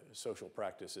social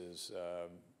practices,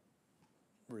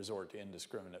 resort to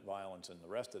indiscriminate violence and the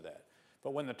rest of that.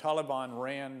 But when the Taliban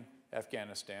ran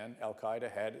Afghanistan, al-Qaeda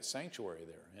had its sanctuary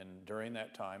there. And during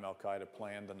that time, al-Qaeda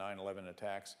planned the 9/11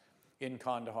 attacks in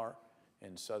Kandahar,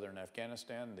 in southern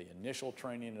Afghanistan. The initial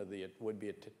training of the would-be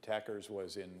attackers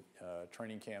was in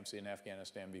training camps in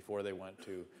Afghanistan before they went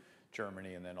to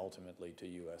Germany and then ultimately to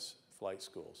U.S. flight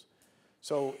schools.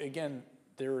 So again,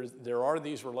 there are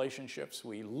these relationships.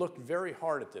 We looked very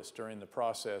hard at this during the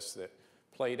process that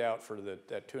played out for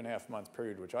that 2.5-month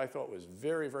period, which I thought was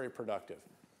very, very productive,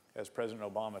 as President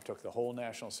Obama took the whole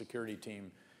national security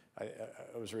team. I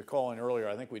was recalling earlier,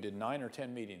 I think we did 9 or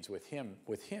 10 meetings with him,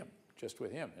 just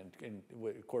with him, and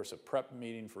of course a prep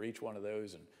meeting for each one of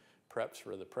those and preps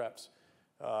for the preps.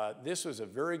 This was a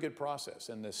very good process,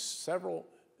 and the several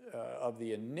of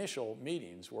the initial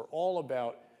meetings were all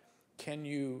about, can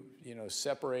you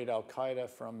separate al-Qaeda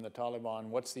from the Taliban?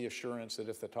 What's the assurance that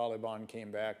if the Taliban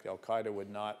came back, al-Qaeda would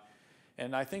not?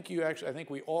 And I think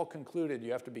we all concluded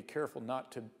you have to be careful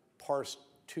not to parse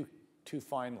too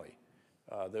finely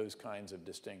those kinds of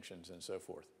distinctions and so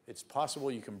forth. It's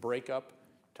possible you can break up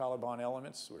Taliban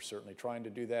elements. We're certainly trying to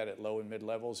do that at low and mid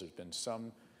levels. There's been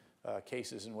some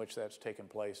cases in which that's taken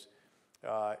place.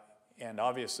 And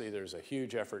obviously there's a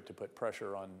huge effort to put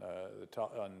pressure on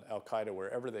al-Qaeda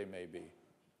wherever they may be.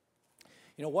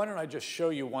 Why don't I just show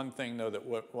you one thing, though, that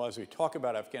as we talk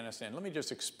about Afghanistan, let me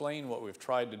just explain what we've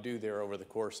tried to do there over the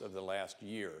course of the last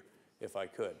year, if I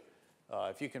could.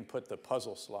 If you can put the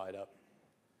puzzle slide up.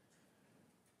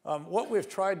 What we've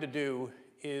tried to do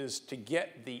is to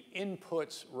get the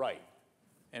inputs right,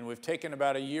 and we've taken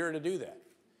about a year to do that.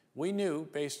 We knew,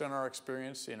 based on our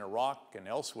experience in Iraq and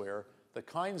elsewhere, the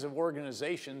kinds of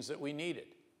organizations that we needed.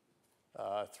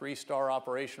 3-star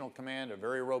operational command, a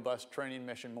very robust training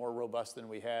mission, more robust than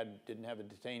we had, didn't have a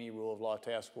detainee rule of law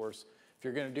task force. If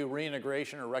you're going to do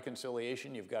reintegration or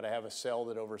reconciliation, you've got to have a cell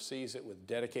that oversees it with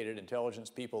dedicated intelligence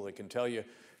people that can tell you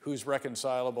who's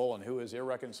reconcilable and who is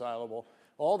irreconcilable,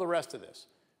 all the rest of this.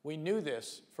 We knew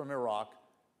this from Iraq,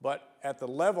 but at the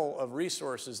level of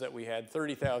resources that we had,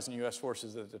 30,000 US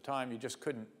forces at the time, you just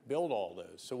couldn't build all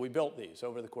those. So we built these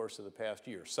over the course of the past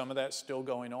year. Some of that's still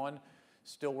going on,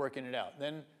 still working it out.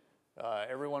 Then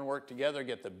everyone worked together,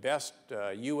 get the best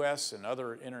US and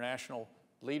other international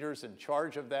leaders in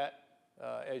charge of that.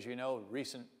 As you know,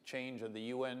 recent change of the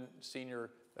UN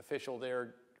senior official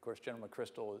there, of course, General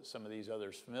McChrystal, some of these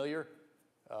others familiar.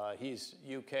 He's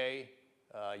UK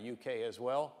as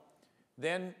well.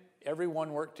 Then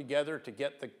everyone worked together to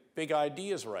get the big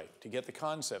ideas right, to get the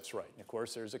concepts right. And of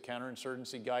course, there's a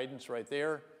counterinsurgency guidance right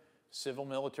there, civil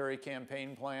military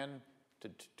campaign plan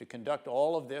to conduct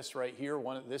all of this right here.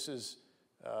 This is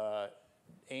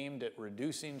aimed at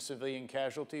reducing civilian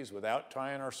casualties without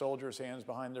tying our soldiers' hands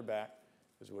behind their back,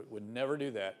 because we would never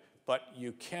do that. But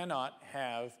you cannot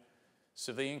have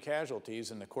civilian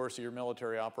casualties in the course of your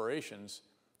military operations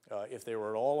if they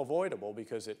were at all avoidable,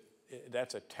 because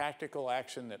that's a tactical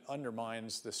action that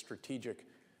undermines the strategic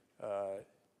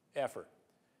effort.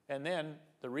 And then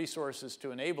the resources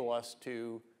to enable us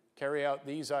to carry out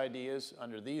these ideas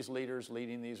under these leaders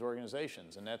leading these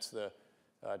organizations. And that's the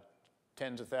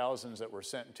tens of thousands that were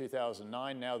sent in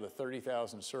 2009, now the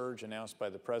 30,000 surge announced by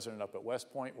the president up at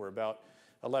West Point. We're about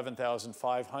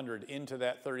 11,500 into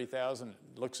that 30,000.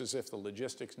 It looks as if the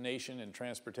logistics nation and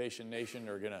transportation nation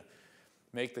are going to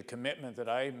make the commitment that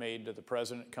I made to the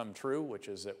president come true, which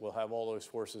is that we'll have all those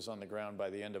forces on the ground by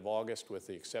the end of August, with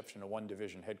the exception of one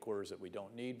division headquarters that we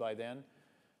don't need by then.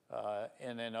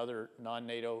 And then other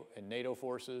non-NATO and NATO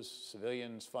forces,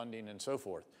 civilians, funding, and so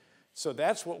forth. So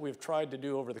that's what we've tried to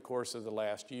do over the course of the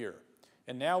last year.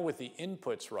 And now with the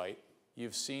inputs right,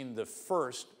 you've seen the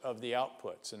first of the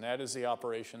outputs, and that is the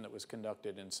operation that was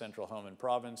conducted in Central Helmand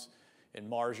Province, in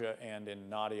Marja, and in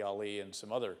Nadi Ali, and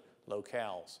some other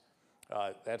locales.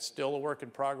 That's still a work in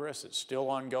progress. It's still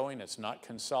ongoing. It's not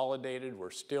consolidated. We're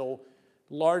still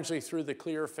largely through the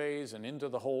clear phase and into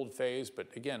the hold phase, but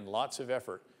again, lots of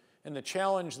effort. And the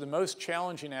challenge, the most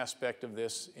challenging aspect of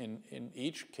this in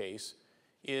each case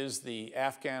is the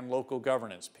Afghan local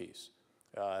governance piece.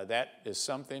 That is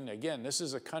something, again, this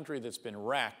is a country that's been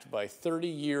racked by 30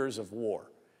 years of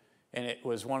war, and it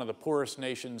was one of the poorest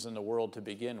nations in the world to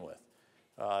begin with.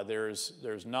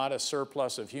 There's not a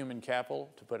surplus of human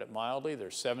capital, to put it mildly.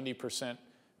 There's 70%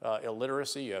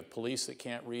 illiteracy. You have police that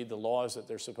can't read the laws that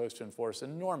they're supposed to enforce.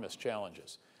 Enormous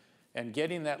challenges. And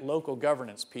getting that local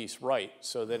governance piece right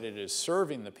so that it is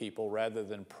serving the people rather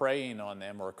than preying on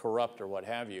them or corrupt or what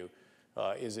have you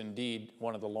is indeed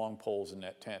one of the long poles in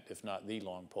that tent, if not the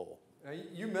long pole.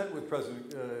 You met with President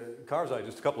Karzai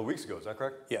just a couple of weeks ago, is that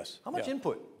correct? Yes. How much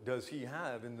input does he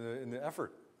have in the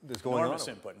effort that's going on? Enormous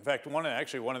input. In fact, one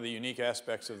of the unique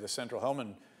aspects of the Central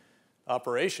Helmand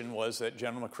operation was that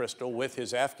General McChrystal, with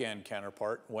his Afghan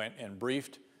counterpart, went and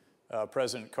briefed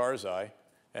President Karzai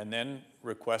and then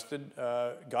requested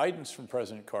guidance from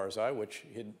President Karzai, which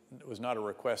was not a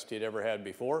request he'd ever had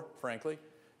before, frankly,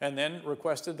 and then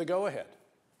requested the go-ahead,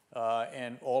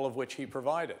 and all of which he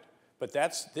provided. But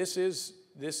this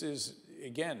is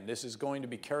again, this is going to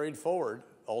be carried forward,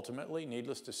 ultimately,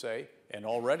 needless to say, and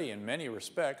already in many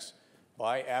respects,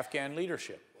 by Afghan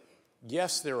leadership.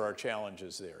 Yes, there are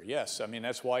challenges there. Yes, I mean,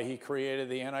 that's why he created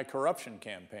the anti-corruption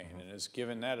campaign and has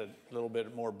given that a little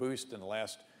bit more boost in the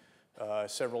last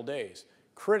several days.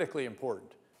 Critically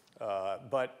important.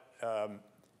 But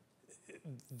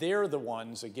they're the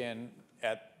ones, again,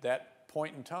 at that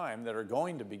point in time that are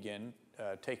going to begin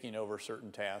taking over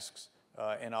certain tasks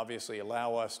and obviously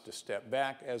allow us to step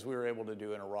back, as we were able to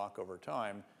do in Iraq over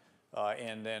time,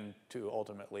 and then to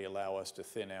ultimately allow us to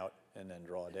thin out and then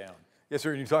draw down. Yes,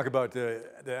 sir, and you talk about the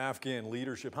Afghan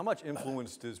leadership. How much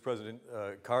influence does President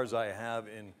Karzai have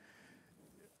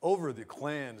over the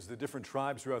clans, the different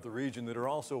tribes throughout the region that are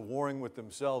also warring with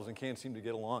themselves and can't seem to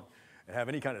get along and have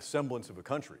any kind of semblance of a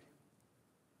country?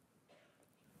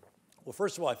 Well,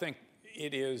 first of all, I think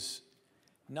it is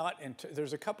not,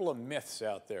 there's a couple of myths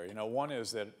out there. You know, one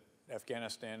is that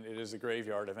Afghanistan, it is a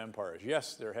graveyard of empires.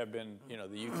 Yes, there have been, you know,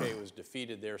 the UK was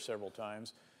defeated there several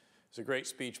times. There's a great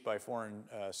speech by Foreign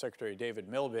Secretary David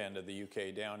Miliband of the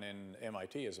UK down in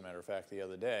MIT, as a matter of fact, the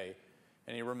other day.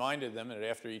 And he reminded them that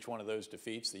after each one of those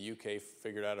defeats, the UK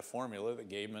figured out a formula that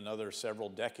gave them another several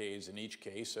decades in each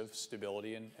case of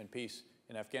stability and peace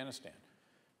in Afghanistan.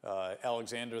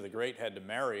 Alexander the Great had to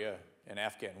marry an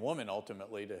Afghan woman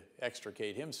ultimately to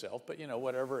extricate himself, but you know,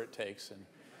 whatever it takes, and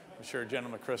I'm sure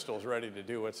General McChrystal is ready to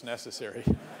do what's necessary.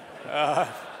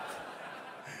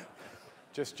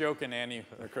 Just joking, Annie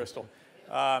McChrystal.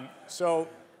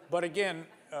 But again,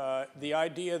 the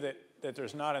idea that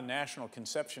there's not a national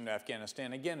conception of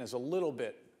Afghanistan, again, is a little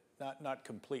bit not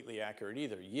completely accurate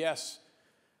either. Yes,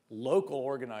 local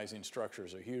organizing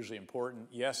structures are hugely important.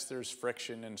 Yes, there's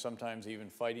friction and sometimes even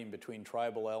fighting between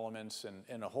tribal elements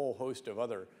and a whole host of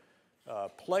other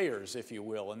players, if you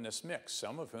will, in this mix,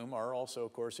 some of whom are also,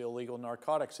 of course, illegal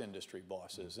narcotics industry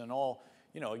bosses. And all,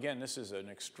 you know, again, this is an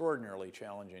extraordinarily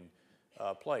challenging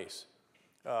place.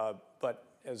 But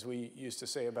as we used to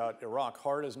say about Iraq,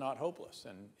 hard is not hopeless,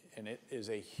 and it is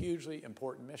a hugely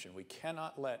important mission. We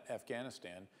cannot let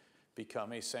Afghanistan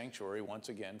become a sanctuary, once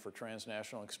again, for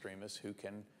transnational extremists who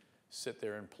can sit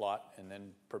there and plot and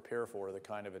then prepare for the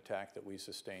kind of attack that we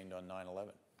sustained on 9/11.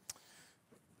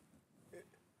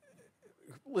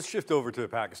 Let's shift over to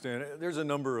Pakistan. There's a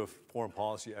number of foreign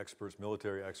policy experts,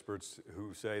 military experts,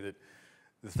 who say that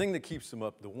the thing that keeps them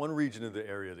up, the one region of the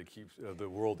area that keeps, of the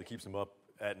world that keeps them up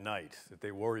at night, that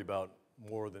they worry about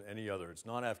more than any other, it's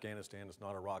not Afghanistan, it's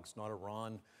not Iraq, it's not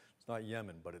Iran, it's not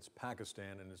Yemen, but it's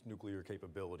Pakistan and its nuclear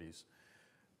capabilities.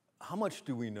 How much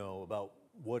do we know about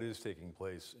what is taking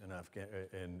place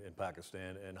in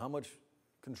Pakistan, and how much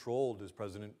control does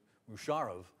President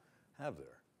Musharraf have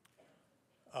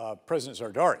there? President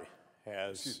Zardari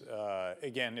has,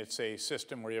 again, it's a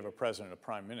system where you have a president, a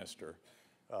prime minister.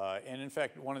 And in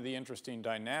fact, one of the interesting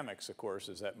dynamics, of course,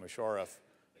 is that Musharraf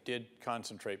did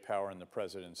concentrate power in the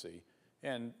presidency.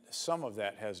 And some of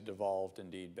that has devolved,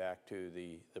 indeed, back to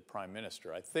the prime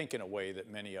minister, I think in a way that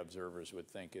many observers would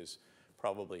think is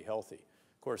probably healthy.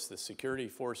 Of course, the security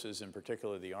forces, in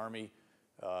particular the Army,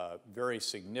 very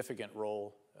significant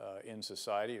role in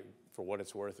society. For what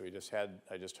it's worth,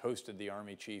 I just hosted the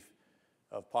Army Chief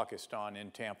of Pakistan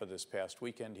in Tampa this past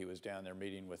weekend. He was down there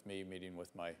meeting with me, meeting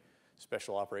with my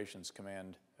Special Operations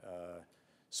Command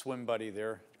swim buddy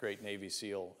there, great Navy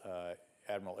SEAL,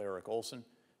 Admiral Eric Olson.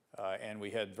 And we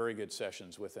had very good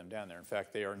sessions with them down there. In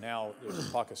fact, there's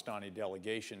a Pakistani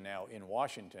delegation now in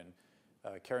Washington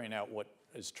carrying out what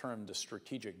is termed the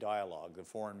strategic dialogue, the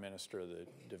foreign minister,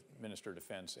 the Minister of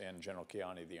Defense, and General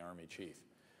Kiani, the Army Chief.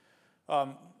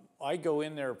 I go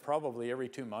in there probably every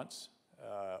 2 months,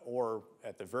 or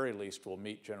at the very least, we'll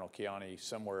meet General Kiani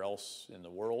somewhere else in the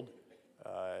world,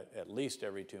 at least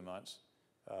every 2 months.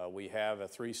 We have a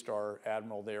 3-star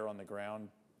admiral there on the ground,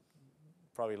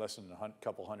 probably less than a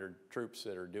couple hundred troops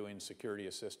that are doing security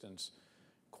assistance,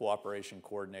 cooperation,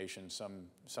 coordination,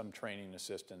 some training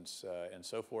assistance, and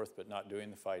so forth, but not doing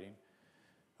the fighting.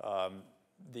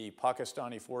 The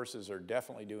Pakistani forces are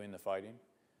definitely doing the fighting.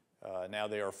 Now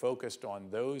they are focused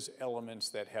on those elements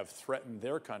that have threatened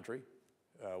their country,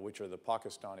 which are the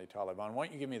Pakistani Taliban. Why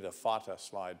don't you give me the Fatah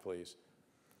slide, please?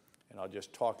 And I'll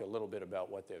just talk a little bit about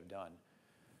what they've done.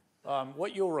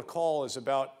 What you'll recall is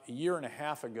about a year and a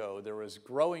half ago, there was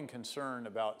growing concern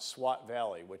about Swat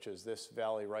Valley, which is this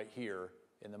valley right here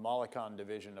in the Malakand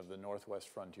division of the Northwest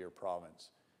Frontier Province.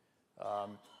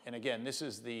 And again, this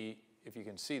is if you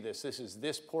can see this is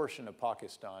this portion of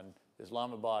Pakistan.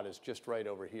 Islamabad is just right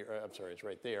over here. I'm sorry, it's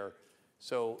right there.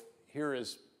 So here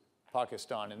is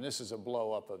Pakistan, and this is a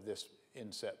blow up of this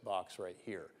inset box right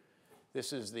here.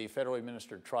 This is the federally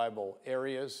administered tribal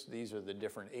areas. These are the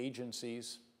different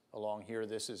agencies. Along here,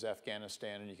 this is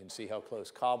Afghanistan, and you can see how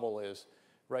close Kabul is,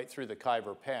 right through the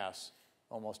Khyber Pass,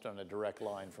 almost on a direct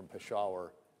line from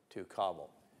Peshawar to Kabul.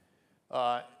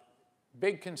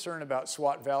 Big concern about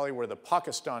Swat Valley, where the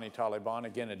Pakistani Taliban,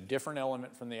 again, a different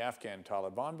element from the Afghan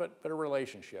Taliban, but a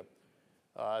relationship.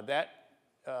 That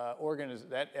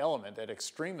element, that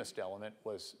extremist element,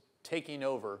 was taking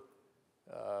over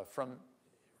from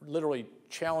literally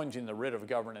challenging the writ of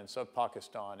governance of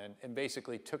Pakistan and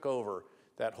basically took over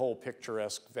that whole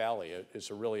picturesque valley.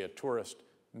 It's really a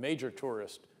major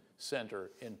tourist center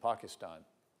in Pakistan.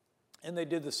 And they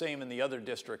did the same in the other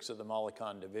districts of the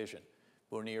Malakan division,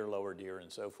 Bunir, Lower Deer,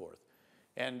 and so forth.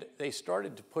 And they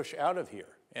started to push out of here,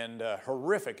 and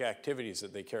horrific activities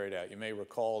that they carried out. You may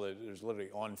recall that there's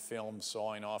literally on film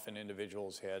sawing off an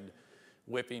individual's head,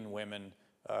 whipping women,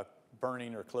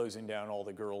 burning or closing down all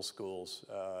the girls' schools,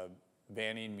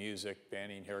 banning music,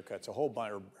 banning haircuts, a whole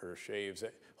bunch of shaves, a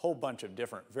whole bunch of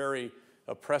different, very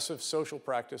oppressive social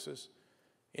practices,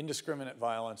 indiscriminate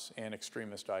violence, and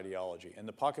extremist ideology. And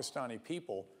the Pakistani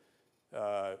people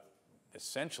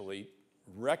essentially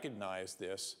recognized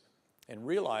this and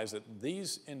realized that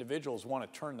these individuals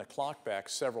want to turn the clock back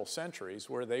several centuries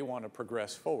where they want to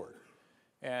progress forward.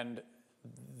 And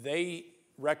they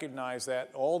recognized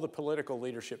that. All the political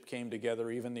leadership came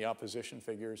together, even the opposition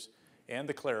figures and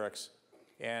the clerics,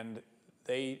 and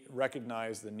they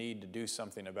recognized the need to do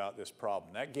something about this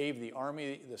problem. That gave the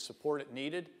Army the support it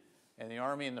needed, and the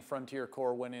Army and the Frontier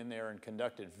Corps went in there and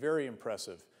conducted very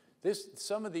impressive.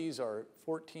 Some of these are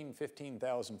 14,000,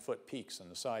 15,000 foot peaks on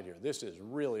the side here. This is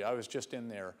really, I was just in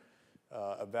there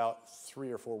about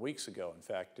 3 or 4 weeks ago, in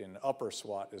fact, in Upper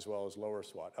Swat as well as Lower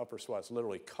Swat. Upper Swat's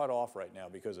literally cut off right now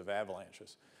because of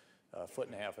avalanches, 1.5 feet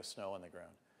of snow on the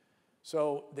ground.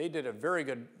 So they did a very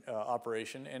good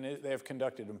operation, and they have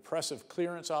conducted impressive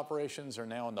clearance operations. They're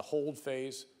now in the hold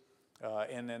phase,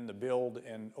 and then the build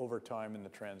and over time in the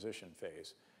transition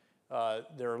phase.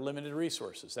 There are limited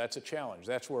resources. That's a challenge.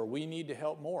 That's where we need to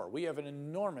help more. We have an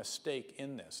enormous stake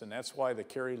in this, and that's why the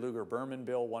Kerry Lugar-Berman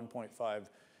bill, $1.5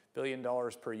 billion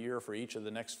per year for each of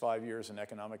the next 5 years in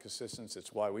economic assistance.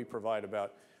 It's why we provide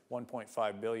about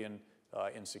 $1.5 billion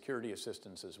in security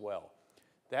assistance as well.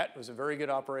 That was a very good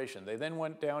operation. They then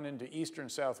went down into eastern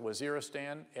South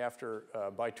Waziristan after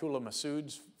Baitullah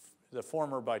Masood's, the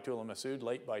former Baitullah Masood,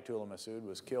 late Baitullah Masood,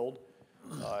 was killed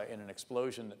in an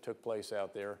explosion that took place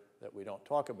out there that we don't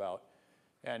talk about.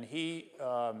 And he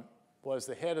was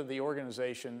the head of the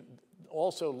organization,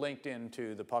 also linked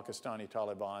into the Pakistani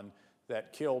Taliban,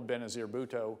 that killed Benazir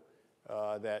Bhutto,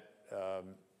 that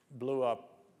blew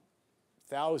up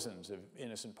thousands of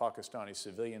innocent Pakistani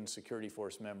civilian security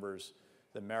force members,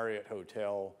 the Marriott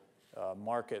Hotel,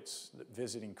 markets,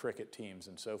 visiting cricket teams,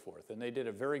 and so forth. And they did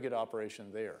a very good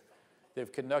operation there.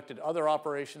 They've conducted other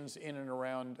operations in and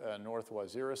around North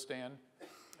Waziristan.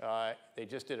 They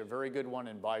just did a very good one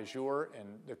in Baijur,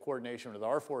 and the coordination with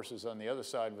our forces on the other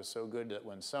side was so good that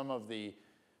when some of the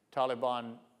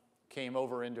Taliban came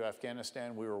over into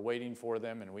Afghanistan, we were waiting for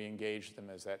them, and we engaged them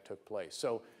as that took place.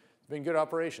 So it's been good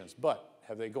operations, but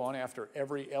have they gone after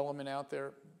every element out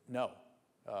there? No.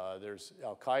 There's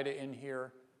Al-Qaeda in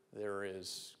here, there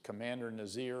is Commander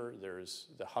Nazir, there's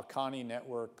the Haqqani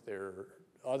network, there are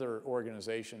other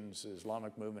organizations,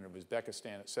 Islamic Movement of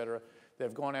Uzbekistan, et cetera.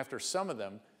 They've gone after some of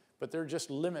them, but there are just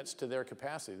limits to their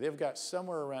capacity. They've got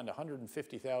somewhere around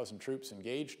 150,000 troops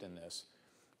engaged in this,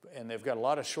 and they've got a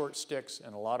lot of short sticks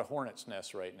and a lot of hornet's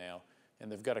nests right now,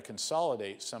 and they've got to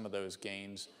consolidate some of those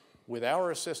gains with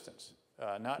our assistance,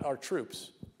 not our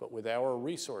troops, but with our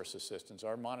resource assistance,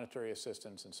 our monetary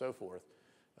assistance and so forth,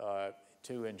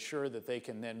 to ensure that they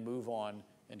can then move on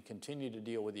and continue to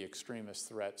deal with the extremist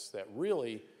threats that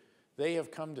really they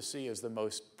have come to see as the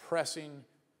most pressing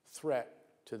threat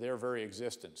to their very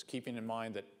existence, keeping in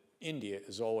mind that India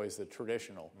is always the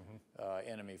traditional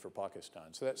enemy for Pakistan.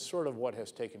 So that's sort of what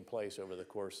has taken place over the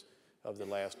course of the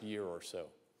last year or so.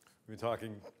 We've been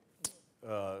talking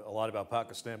a lot about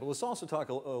Pakistan, but let's also talk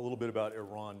a little bit about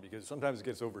Iran, because sometimes it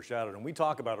gets overshadowed, and we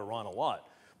talk about Iran a lot,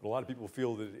 but a lot of people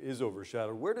feel that it is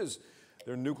overshadowed. Where does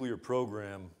their nuclear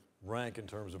program rank in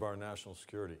terms of our national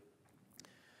security?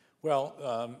 Well,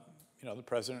 you know, the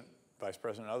President, Vice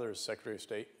President, and others, Secretary of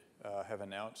State, have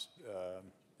announced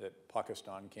that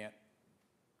Pakistan can't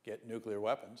get nuclear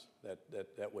weapons.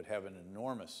 That would have an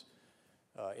enormous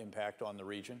impact on the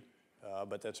region,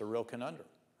 but that's a real conundrum.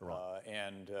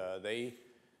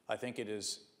 I think it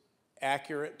is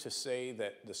accurate to say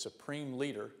that the supreme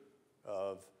leader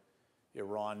of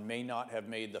Iran may not have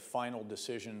made the final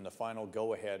decision, the final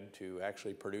go-ahead to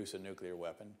actually produce a nuclear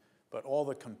weapon, but all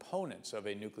the components of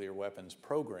a nuclear weapons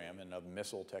program and of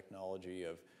missile technology,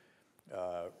 of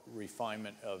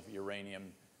refinement of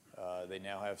uranium. They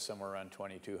now have somewhere around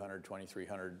 2,200,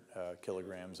 2,300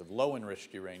 kilograms of low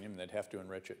enriched uranium. They'd have to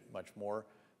enrich it much more.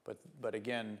 But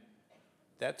again,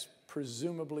 that's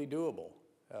presumably doable.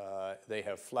 They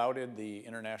have flouted the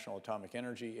International Atomic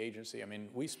Energy Agency. I mean,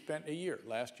 we spent a year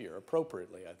last year,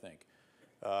 appropriately, I think,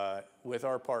 with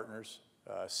our partners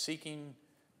seeking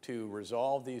to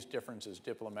resolve these differences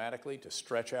diplomatically, to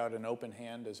stretch out an open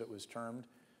hand, as it was termed.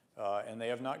 And they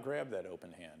have not grabbed that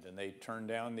open hand. And they turned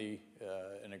down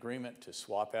an agreement to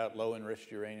swap out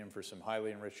low-enriched uranium for some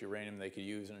highly enriched uranium they could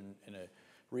use in a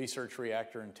research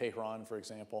reactor in Tehran, for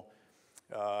example.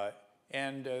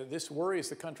 This worries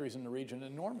the countries in the region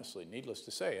enormously, needless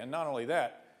to say. And not only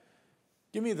that,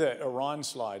 give me the Iran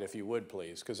slide, if you would,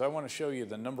 please, because I want to show you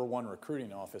the #1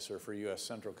 recruiting officer for U.S.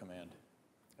 Central Command.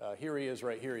 Here he is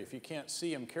right here. If you can't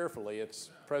see him carefully, it's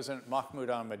President Mahmoud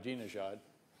Ahmadinejad.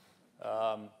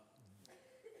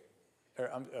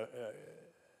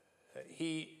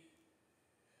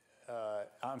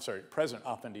 I'm sorry, President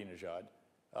Ahmadinejad.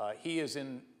 He is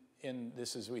in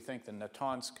this is, we think, the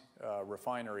Natanz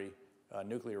refinery,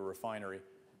 nuclear refinery,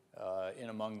 in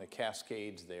among the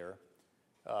Cascades there.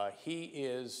 He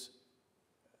is,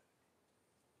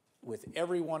 with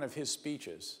every one of his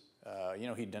speeches, you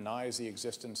know, he denies the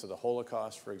existence of the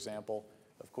Holocaust, for example.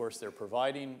 Of course, they're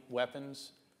providing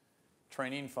weapons,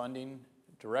 training, funding,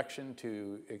 direction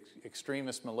to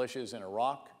extremist militias in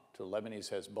Iraq, to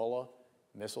Lebanese Hezbollah,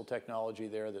 missile technology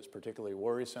there that's particularly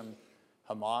worrisome,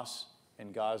 Hamas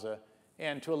in Gaza,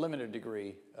 and to a limited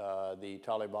degree, the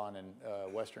Taliban in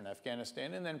Western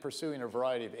Afghanistan, and then pursuing a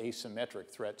variety of asymmetric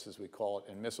threats, as we call it,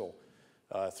 and missile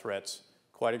threats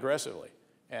quite aggressively.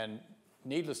 And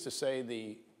needless to say,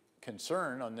 the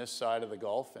concern on this side of the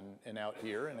Gulf and out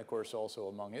here, and of course also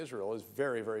among Israel, is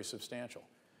very, very substantial.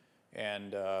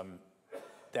 And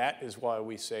that is why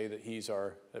we say that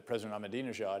that President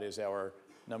Ahmadinejad is our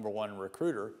 #1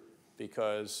 recruiter,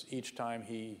 because each time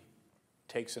he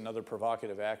takes another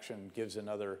provocative action, gives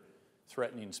another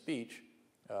threatening speech,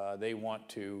 they want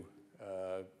to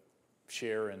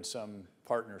share in some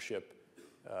partnership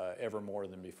ever more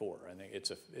than before. I think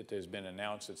it has been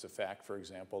announced, it's a fact, for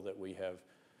example, that we have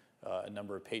a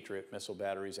number of Patriot missile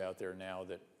batteries out there now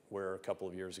where a couple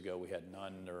of years ago we had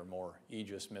none or more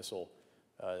Aegis missile.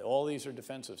 All these are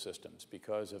defensive systems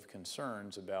because of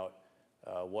concerns about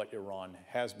what Iran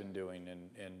has been doing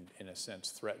and in a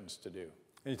sense, threatens to do.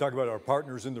 And you talk about our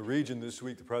partners in the region. This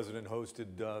week, the president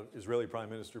hosted Israeli Prime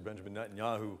Minister Benjamin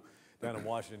Netanyahu down in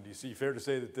Washington, D.C. Fair to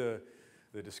say that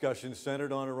the discussion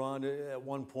centered on Iran at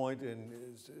one point, and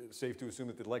it's safe to assume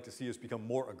that they'd like to see us become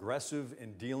more aggressive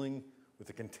in dealing with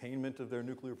the containment of their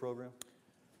nuclear program?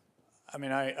 I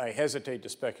mean, I hesitate to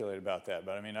speculate about that,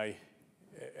 but I mean,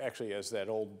 actually, as that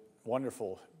old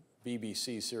wonderful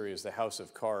BBC series, The House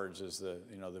of Cards, as the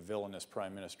villainous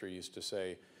prime minister used to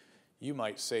say, you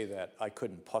might say that, I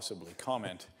couldn't possibly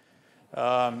comment.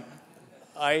 I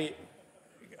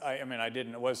mean,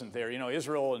 I wasn't there. You know,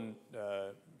 Israel and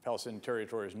Palestinian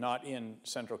territory is not in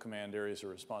Central Command areas of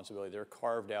responsibility. They're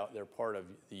carved out. They're part of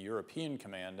the European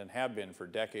Command and have been for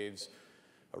decades.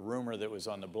 A rumor that was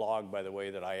on the blog, by the way,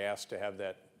 that I asked to have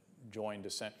that joined to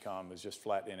CENTCOM was just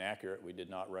flat inaccurate. We did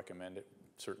not recommend it.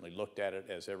 Certainly looked at it,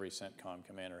 as every CENTCOM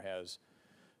commander has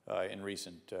in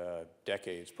recent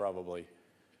decades, probably.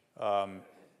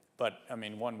 But, I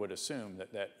mean, one would assume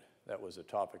that was a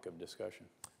topic of discussion.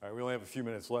 All right, we only have a few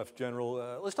minutes left,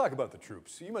 General. Let's talk about the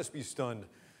troops. You must be stunned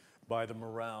by the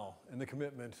morale and the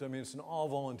commitment. I mean, it's an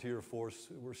all-volunteer force.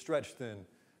 We're stretched thin.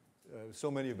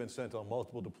 So many have been sent on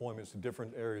multiple deployments to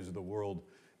different areas of the world.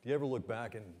 Do you ever look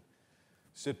back and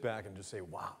sit back and just say,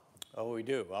 wow? Oh, we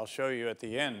do. I'll show you at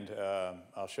the end,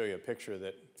 I'll show you a picture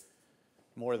that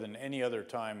more than any other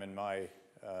time in my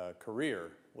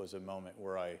career was a moment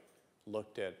where I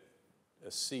looked at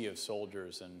a sea of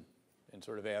soldiers and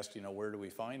sort of asked, you know, where do we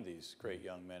find these great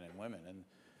young men and women? And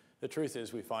the truth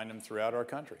is we find them throughout our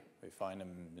country. We find them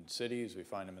in cities, we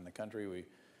find them in the country,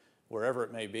 wherever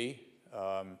it may be.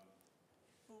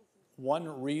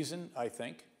 One reason, I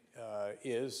think,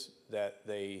 is that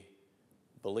they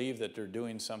believe that they're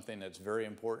doing something that's very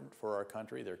important for our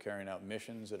country. They're carrying out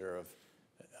missions that are of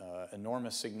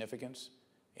enormous significance,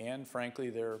 and frankly,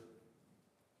 their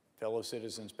fellow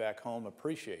citizens back home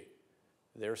appreciate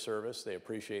their service, they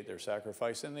appreciate their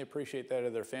sacrifice, and they appreciate that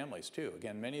of their families too.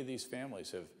 Again, many of these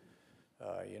families have,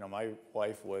 you know, my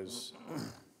wife was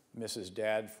Mrs.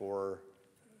 Dad for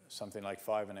something like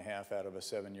 5.5 out of a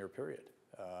 7-year period.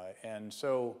 And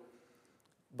so,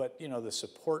 but you know, the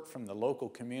support from the local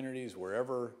communities,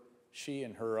 wherever she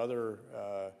and her other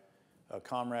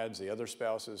comrades, the other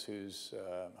spouses whose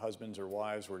husbands or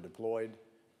wives were deployed,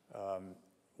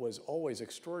 was always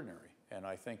extraordinary. And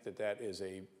I think that that is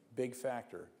a big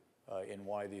factor in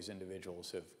why these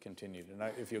individuals have continued. And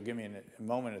if you'll give me a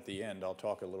moment at the end, I'll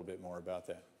talk a little bit more about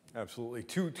that. Absolutely.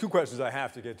 Two questions I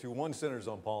have to get to. One centers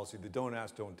on policy, the don't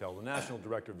ask, don't tell. The national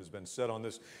directive has been set on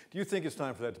this. Do you think it's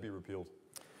time for that to be repealed?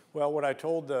 Well, what I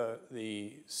told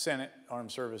the Senate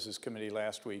Armed Services Committee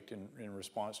last week in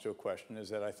response to a question is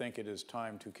that I think it is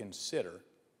time to consider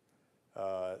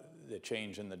the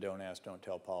change in the don't ask, don't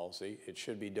tell policy. It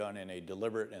should be done in a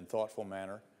deliberate and thoughtful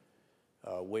manner,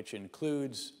 which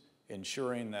includes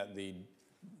ensuring that the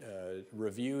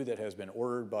review that has been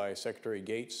ordered by Secretary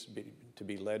Gates to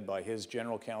be led by his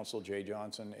General Counsel, Jay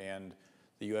Johnson, and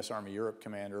the U.S. Army Europe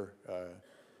Commander,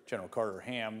 General Carter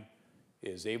Ham,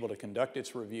 is able to conduct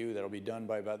its review. That'll be done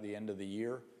by about the end of the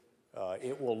year.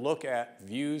 It will look at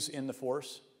views in the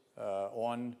force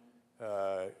on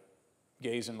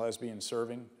gays and lesbians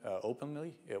serving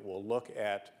openly. It will look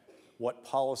at what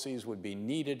policies would be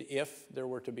needed if there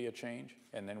were to be a change,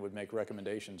 and then would make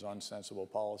recommendations on sensible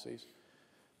policies.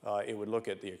 It would look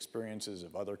at the experiences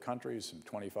of other countries. Some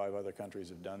 25 other countries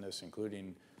have done this,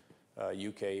 including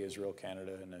UK, Israel,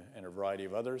 Canada, and a variety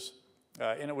of others.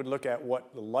 And it would look at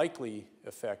what the likely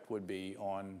effect would be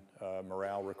on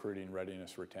morale, recruiting,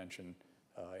 readiness, retention,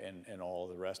 and all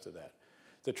the rest of that.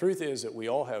 The truth is that we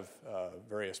all have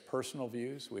various personal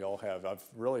views. We all have, I've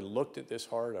really looked at this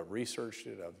hard, I've researched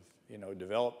it, I've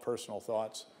developed personal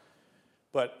thoughts.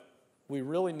 But we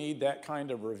really need that kind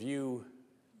of review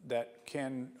that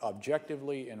can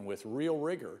objectively and with real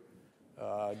rigor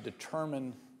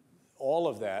determine all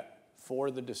of that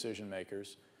for the decision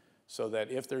makers, so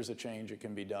that if there's a change, it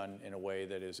can be done in a way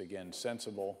that is, again,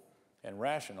 sensible and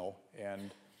rational,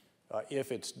 and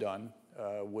if it's done,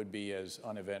 would be as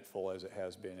uneventful as it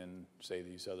has been in, say,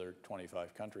 these other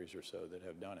 25 countries or so that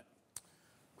have done it.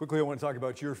 Quickly, I want to talk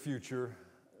about your future.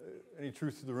 Any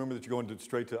truth to the rumor that you're going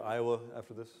straight to Iowa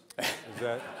after this? Is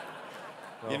that?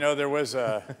 You know, there was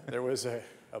a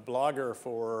blogger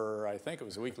for, I think it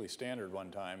was Weekly Standard one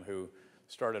time, who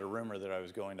started a rumor that I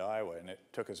was going to Iowa, and it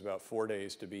took us about 4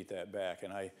 days to beat that back.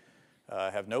 And I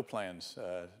have no plans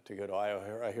to go to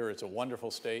Iowa. I hear it's a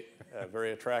wonderful state,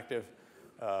 very attractive,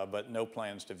 but no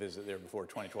plans to visit there before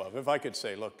 2012. If I could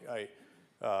say, look,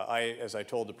 as I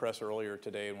told the press earlier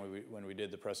today when we did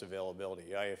the press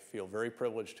availability, I feel very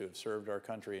privileged to have served our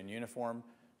country in uniform.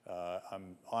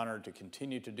 I'm honored to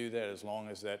continue to do that as long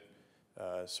as that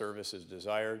service is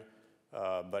desired.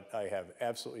 But I have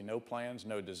absolutely no plans,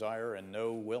 no desire, and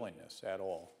no willingness at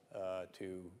all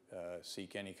to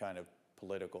seek any kind of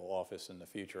political office in the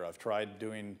future. I've tried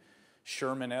doing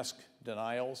Sherman-esque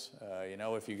denials.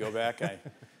 If you go back,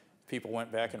 people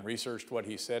went back and researched what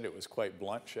he said. It was quite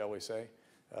blunt, shall we say.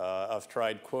 I've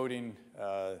tried quoting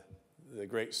the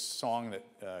great song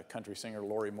that country singer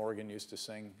Lori Morgan used to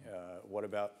sing, what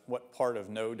part of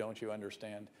no don't you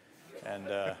understand?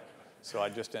 And so I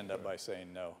just end up by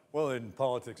saying no. Well, in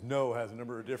politics, no has a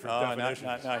number of different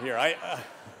definitions. Not here.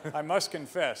 I must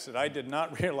confess that I did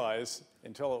not realize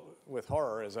until with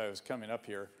horror as I was coming up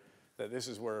here that this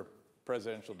is where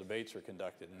presidential debates are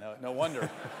conducted. No wonder.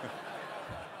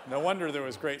 No wonder there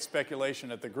was great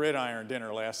speculation at the Gridiron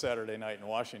dinner last Saturday night in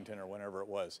Washington or whenever it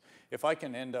was. If I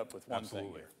can end up with one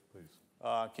thing here. Please.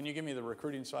 Can you give me the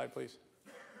recruiting slide, please?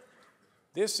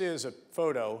 This is a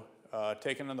photo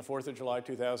taken on the 4th of July,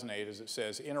 2008, as it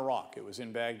says, in Iraq. It was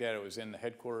in Baghdad. It was in the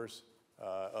headquarters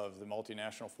of the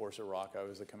multinational force Iraq. I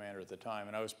was the commander at the time,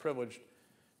 and I was privileged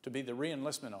to be the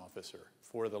re-enlistment officer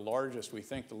for the largest, we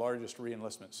think the largest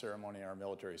re-enlistment ceremony in our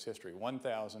military's history.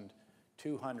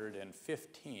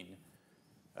 1,215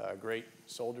 great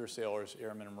soldiers, sailors,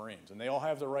 airmen, and Marines. And they all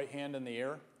have their right hand in the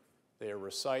air. They are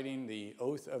reciting the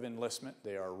oath of enlistment.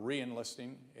 They are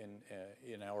re-enlisting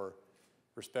in our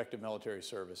respective military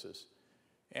services.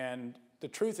 And the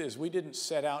truth is, we didn't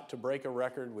set out to break a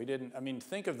record.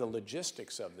 Think of the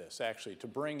logistics of this, actually, to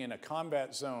bring in a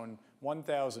combat zone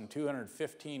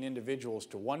 1,215 individuals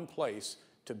to one place,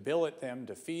 to billet them,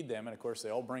 to feed them, and of course, they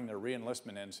all bring their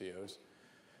re-enlistment NCOs.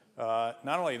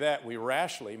 Not only that, we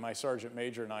rashly, my sergeant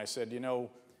major and I said,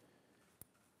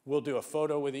 we'll do a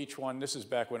photo with each one. This is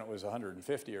back when it was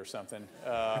 150 or something.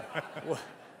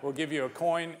 We'll give you a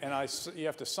coin, and you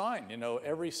have to sign,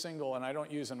 every single, and I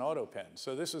don't use an auto pen.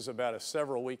 So this is about a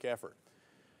several-week effort.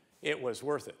 It was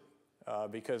worth it,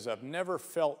 because I've never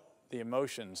felt the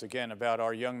emotions, again, about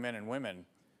our young men and women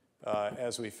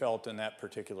as we felt in that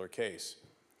particular case.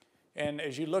 And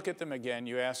as you look at them again,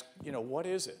 you ask, what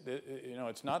is it?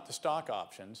 It's not the stock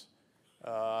options.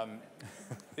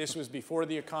 This was before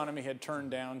the economy had turned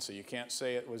down, so you can't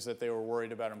say it was that they were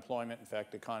worried about employment. In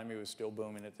fact, the economy was still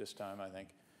booming at this time, I think.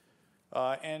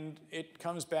 And it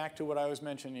comes back to what I was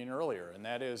mentioning earlier, and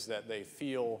that is that they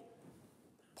feel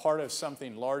part of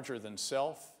something larger than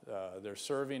self. They're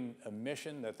serving a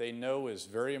mission that they know is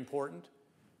very important.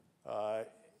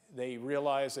 They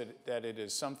realize that it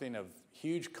is something of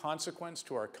huge consequence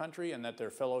to our country and that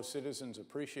their fellow citizens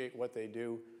appreciate what they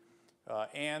do,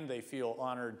 and they feel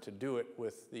honored to do it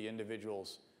with the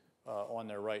individuals on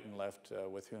their right and left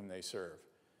with whom they serve.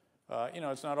 You know,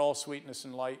 it's not all sweetness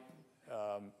and light,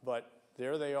 but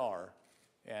there they are,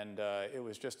 and it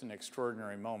was just an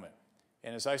extraordinary moment.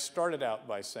 And as I started out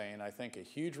by saying, I think a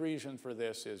huge reason for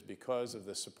this is because of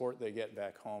the support they get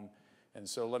back home. And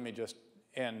so let me just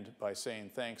end by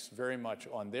saying thanks very much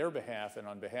on their behalf and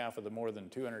on behalf of the more than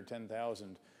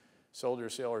 210,000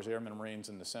 soldiers, sailors, airmen, Marines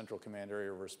in the Central Command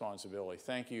Area of Responsibility.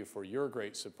 Thank you for your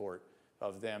great support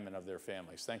of them and of their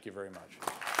families. Thank you very much.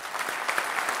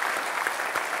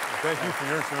 Thank you for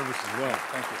your service as well.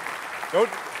 Thank you.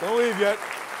 Don't leave yet.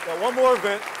 Got one more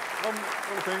event. One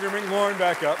more thing to bring Lauren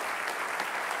back up.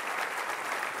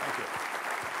 Thank you.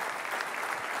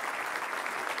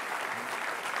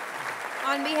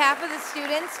 On behalf of the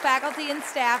students, faculty, and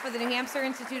staff of the New Hampshire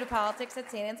Institute of Politics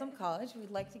at St. Anselm College, we'd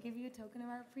like to give you a token of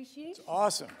our appreciation.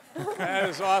 Awesome. That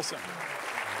is awesome.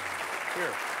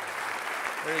 Here.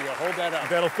 There you go. Hold that up.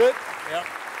 That'll fit? Yep.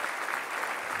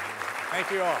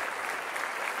 Thank you all.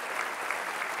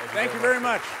 Thank you very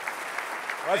much.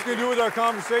 Well, that's going to do it with our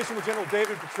conversation with General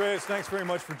David Petraeus. Thanks very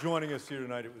much for joining us here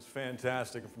tonight. It was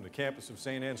fantastic. From the campus of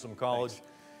St. Anselm College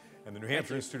and the New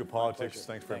Hampshire Institute of Politics,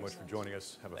 thanks very much for joining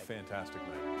us. Have a fantastic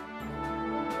night.